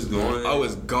 Days were just going. I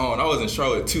was gone. I was in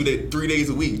Charlotte 3 days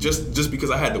a week just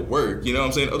because I had to work, you know what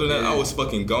I'm saying? Other than that, I was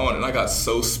fucking gone, and I got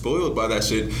so spoiled by that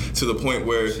shit to the point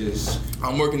where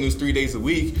I'm working those 3 days a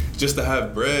week just to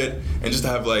have bread and just to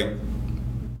have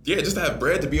just to have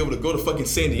bread to be able to go to fucking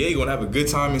San Diego and have a good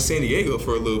time in San Diego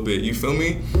for a little bit, you feel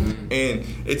me? And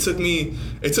it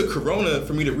took Corona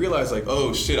for me to realize, like,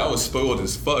 oh shit, I was spoiled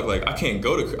as fuck. Like, I can't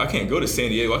go to San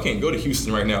Diego, I can't go to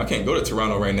Houston right now, I can't go to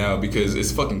Toronto right now because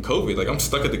it's fucking COVID. Like, I'm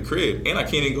stuck at the crib and I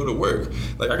can't even go to work.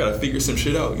 Like, I gotta figure some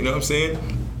shit out, you know what I'm saying?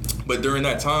 But during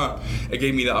that time, it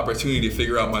gave me the opportunity to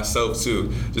figure out myself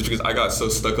too, just because I got so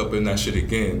stuck up in that shit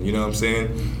again, you know what I'm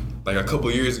saying? Like, a couple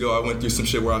years ago, I went through some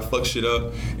shit where I fucked shit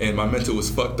up and my mental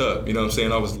was fucked up, you know what I'm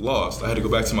saying? I was lost. I had to go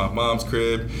back to my mom's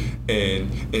crib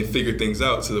and figure things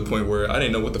out to the point where I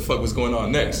didn't know what the fuck was going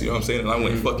on next, you know what I'm saying? And I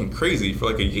went fucking crazy for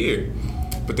like a year.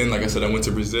 But then, like I said, I went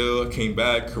to Brazil, I came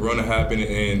back, Corona happened,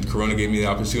 and Corona gave me the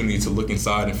opportunity to look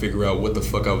inside and figure out what the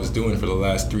fuck I was doing for the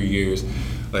last 3 years.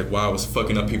 Like, why I was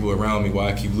fucking up people around me, why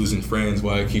I keep losing friends,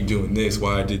 why I keep doing this,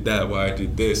 why I did that, why I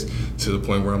did this, to the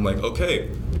point where I'm like, okay,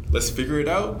 let's figure it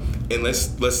out and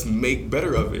let's make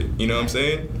better of it. You know what I'm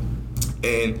saying?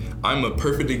 And I'm a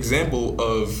perfect example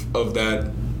of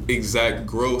that exact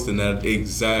growth and that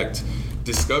exact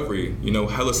discovery. You know,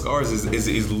 Hella Scars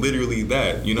is literally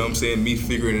that. You know what I'm saying? Me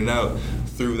figuring it out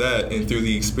through that and through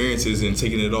the experiences and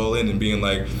taking it all in and being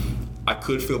like, I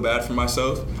could feel bad for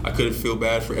myself. I could feel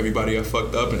bad for everybody I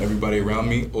fucked up and everybody around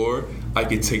me, or I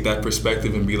could take that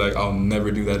perspective and be like, I'll never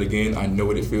do that again. I know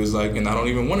what it feels like, and I don't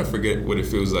even want to forget what it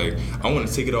feels like. I want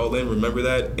to take it all in, remember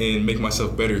that, and make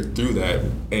myself better through that.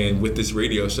 And with this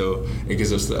radio show, it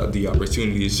gives us the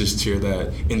opportunity to just share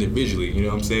that individually, you know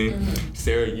what I'm saying?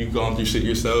 Sarah, you've gone through shit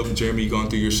yourself. Jeremy, you've gone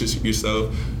through your shit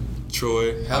yourself.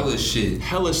 Troy. Hella shit.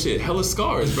 Hella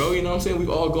scars, bro. You know what I'm saying? We've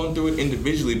all gone through it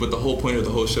individually, but the whole point of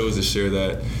the whole show is to share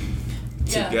that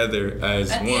together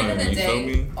as At one. At the end of the you day, feel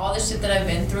me? all the shit that I've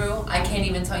been through, I can't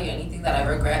even tell you anything that I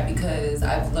regret because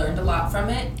I've learned a lot from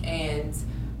it, and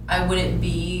I wouldn't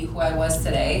be who I was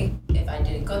today if I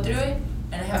didn't go through it.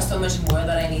 And I have so much more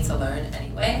that I need to learn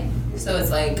anyway. So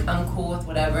it's like I'm cool with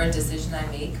whatever decision I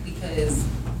make because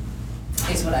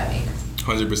it's what I make.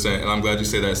 100%, and I'm glad you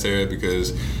said that, Sarah,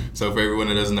 because so for everyone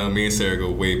that doesn't know, me and Sarah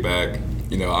go way back.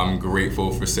 You know, I'm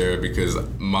grateful for Sarah because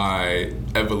my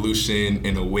evolution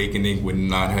and awakening would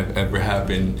not have ever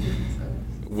happened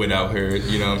without her.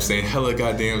 You know what I'm saying? Hella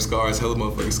goddamn scars, hella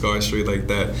motherfucking scars straight like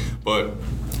that. But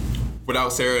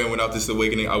without Sarah and without this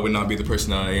awakening, I would not be the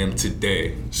person that I am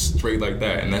today. Straight like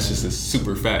that. And that's just a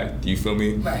super fact. You feel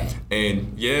me? Right.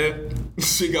 And yeah,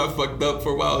 she got fucked up for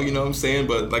a while, you know what I'm saying?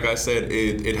 But like I said,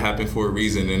 it happened for a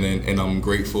reason, and I'm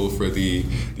grateful for the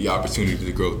opportunity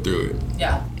to grow through it.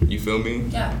 Yeah. You feel me?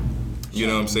 Yeah. You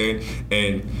know what I'm saying?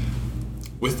 And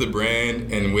with the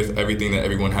brand and with everything that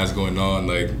everyone has going on,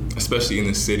 like especially in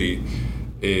the city,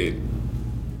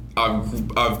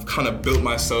 I've kind of built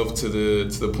myself to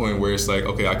the point where it's like,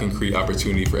 okay, I can create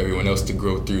opportunity for everyone else to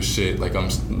grow through shit like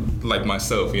I'm like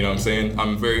myself, you know what I'm saying?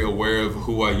 I'm very aware of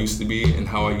who I used to be and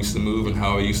how I used to move and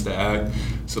how I used to act.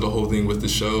 So the whole thing with the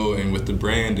show and with the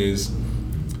brand is,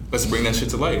 let's bring that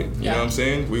shit to light. You know what I'm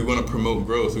saying? We want to promote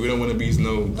growth. We don't want to be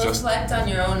reflect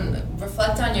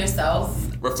on yourself.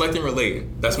 Reflect and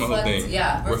relate. That's my whole thing.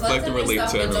 Yeah, reflect and relate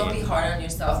yourself, to everyone. Don't be hard on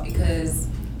yourself because,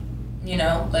 you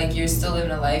know, like you're still living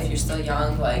a life, you're still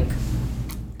young, like,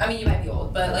 I mean, you might be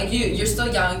old, but like you're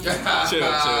still young. You're chill.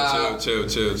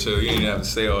 You didn't have to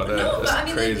say all that. No, but I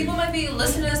mean, like, people might be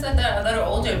listening to us that are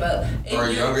older, but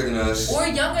or younger than us.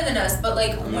 But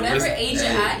like whatever age you're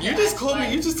at. You just told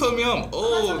me I'm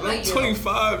old. I'm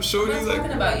 25, shorty. I'm not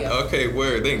talking about you. Okay,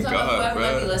 word. Thank God, bro. Whoever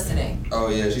might be listening.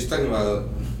 Oh yeah, she's talking about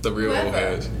the real old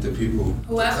heads. The people.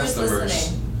 Whoever's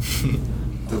listening.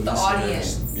 The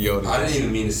audience. Yo, I didn't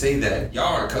even mean to say that.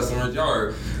 Y'all are customers. Y'all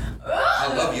are.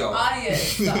 I love y'all.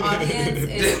 Audience. The audience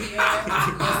is here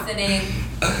listening.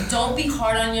 Don't be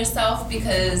hard on yourself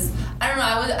because I don't know.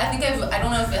 I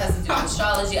don't know if it has to do with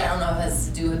astrology. I don't know if it has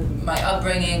to do with my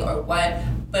upbringing or what.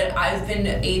 But I've been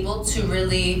able to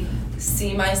really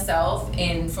see myself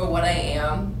for what I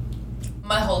am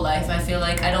my whole life. I feel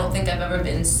like I don't think I've ever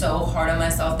been so hard on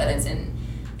myself that it's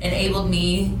enabled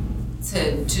me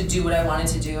to do what I wanted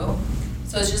to do.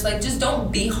 So it's just like, just don't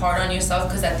be hard on yourself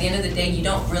because at the end of the day, you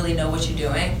don't really know what you're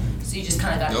doing. So you just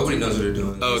kind of got. Nobody knows what they're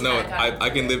doing. Oh no, I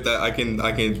can live that.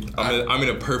 I'm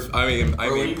a perfect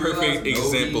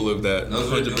example of that.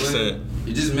 100%.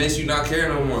 It just makes you not care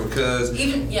no more because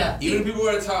even people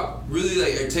at the top really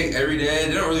like take every day.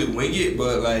 They don't really wing it,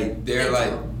 but like they're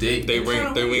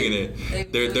winging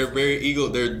it. They're very ego.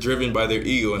 They're driven by their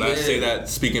ego, and I say that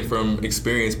speaking from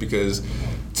experience because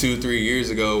 2-3 years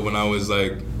ago when I was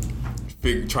like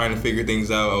trying to figure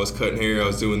things out, I was cutting hair, I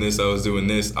was doing this.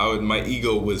 My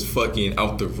ego was fucking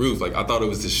out the roof. Like I thought it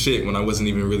was the shit when I wasn't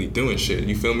even really doing shit.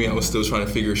 You feel me? I was still trying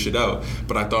to figure shit out,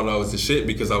 but I thought I was the shit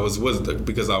because I was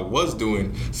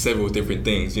doing several different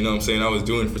things. You know what I'm saying? I was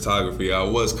doing photography, I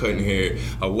was cutting hair,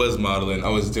 I was modeling, I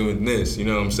was doing this. You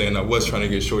know what I'm saying? I was trying to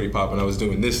get shorty popping, I was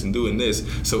doing this and doing this.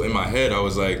 So in my head, I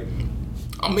was like,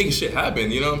 I'm making shit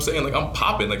happen. You know what I'm saying? Like I'm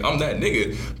popping, like I'm that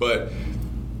nigga, but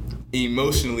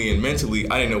emotionally and mentally,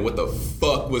 I didn't know what the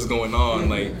fuck was going on,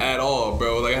 like at all,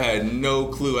 bro. Like I had no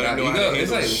clue. I didn't know how to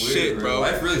handle like shit, bro.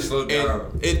 Life really slowed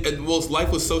down.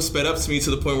 Life was so sped up to me to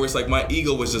the point where it's like my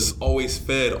ego was just always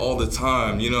fed all the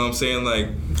time. You know what I'm saying? Like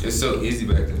it's so easy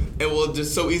back then.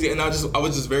 Just so easy, and I was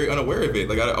just very unaware of it.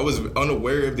 Like I was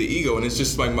unaware of the ego, and it's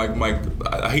just like my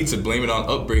I hate to blame it on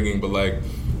upbringing, but like.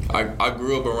 I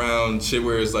grew up around shit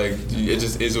where it's like it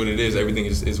just is what it is. Everything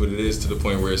is what it is to the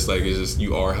point where it's like it's just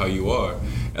you are how you are.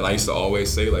 And I used to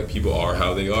always say like people are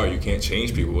how they are. You can't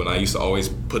change people. And I used to always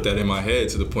put that in my head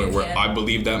to the point where I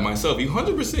believe that myself. You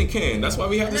 100% can. That's why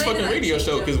we have this fucking radio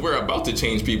show because we're about to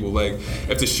change people. Like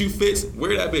if the shoe fits,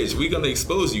 wear that bitch. We gonna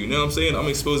expose you. You know what I'm saying? I'm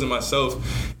exposing myself,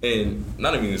 and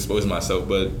not even exposing myself,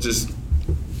 but just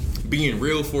being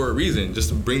real for a reason. Just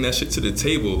to bring that shit to the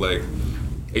table, like.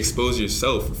 Expose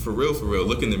yourself for real.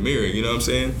 Look in the mirror, you know what I'm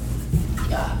saying?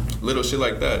 Yeah. Little shit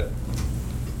like that,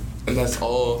 and that's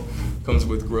all comes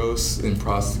with growth and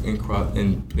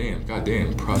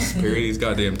goddamn prosperity's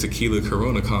goddamn tequila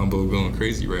Corona combo going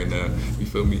crazy right now. You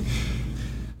feel me?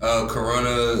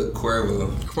 Corona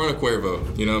Cuervo.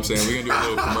 You know what I'm saying? We're gonna do a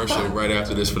little commercial right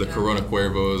after this for the Corona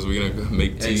Cuervos. We're gonna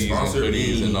make teas and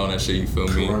hoodies and all that shit. You feel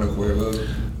me? Corona Cuervo.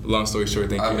 Long story short,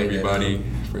 thank you everybody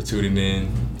for tuning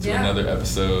in. to another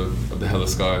episode of the Hella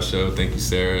Scar Show. Thank you,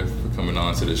 Sarah, for coming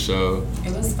on to the show.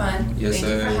 It was fun. Yes,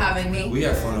 Thank you for having me. We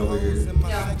had fun over here.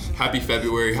 Yeah. Happy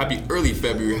February, happy early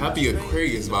February, happy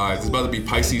Aquarius vibes. It's about to be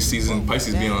Pisces season.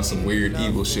 Pisces being on some weird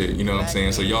evil shit, you know what I'm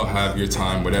saying? So y'all have your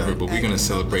time, whatever, but we're gonna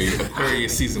celebrate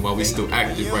Aquarius season while we still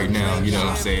active right now, you know what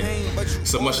I'm saying?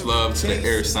 So much love to the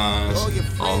air signs,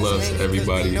 all love to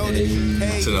everybody.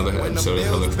 It's another episode of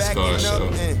Hella Scar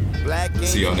Show.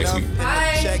 See y'all next week.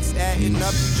 Bye. Checks adding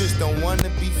up, you just don't wanna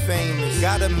be famous.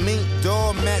 Got a mink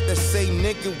doormat that say,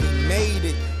 nigga, we made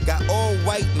it. Got all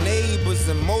white neighbors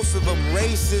and most of them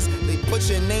racist. They put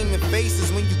your name in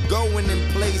faces when you going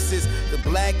in places. The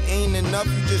black ain't enough,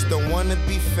 you just don't wanna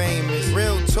be famous.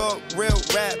 Real talk, real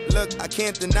rap, look, I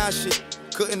can't deny shit.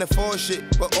 Couldn't afford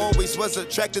shit, but always was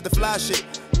attracted to fly shit.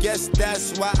 Guess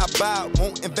that's why I buy,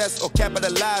 won't invest or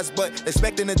capitalize, but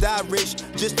expecting to die rich,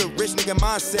 just a rich nigga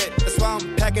mindset. That's why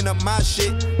I'm packing up my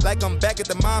shit, like I'm back at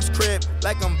the mom's crib,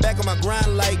 like I'm back on my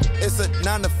grind, like it's a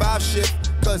 9 to 5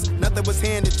 shift, cause nothing was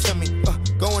handed to me,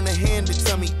 going to hand it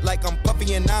to me, like I'm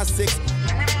Puffy and 9-6.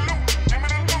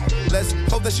 Let's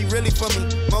hope that she really for me.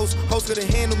 Most hoes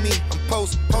couldn't handle me. I'm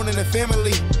postponing the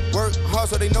family. Work hard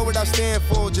so they know what I stand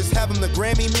for. Just have them to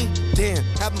Grammy me. Damn,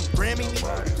 have them Grammy me.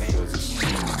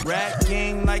 Rap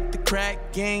gang like the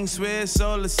crack gang. Swear it's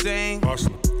all the same.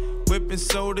 Awesome. Whipping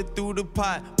soda through the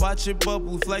pot. Watch it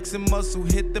bubble, flexing muscle,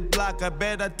 hit the block. I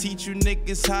bet I teach you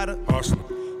niggas how to. Awesome.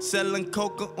 Selling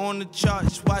coca on the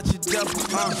charts, watch it double.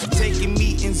 Taking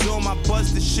meetings on my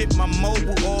bus, the shit my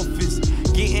mobile office.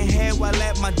 Getting head while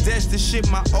at my desk, the shit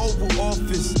my Oval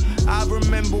Office. I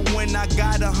remember when I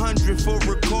got 100 for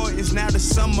recordings. Now the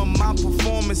sum of my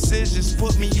performances just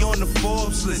put me on the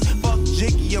Forbes list. Fuck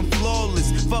Jiggy, I'm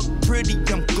flawless. Fuck pretty,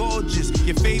 I'm gorgeous.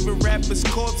 Your favorite rapper's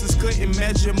corpses couldn't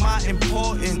measure my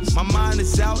importance. My mind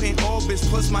is out in orbits,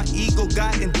 plus my ego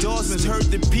got endorsements. Heard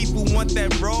that people want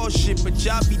that raw shit, but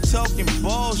y'all be talking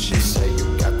bullshit. You say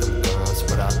you got them guns,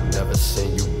 but I've never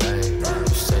seen you bang. You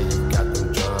say you got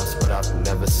them drugs, but I've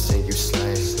never seen you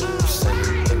slang.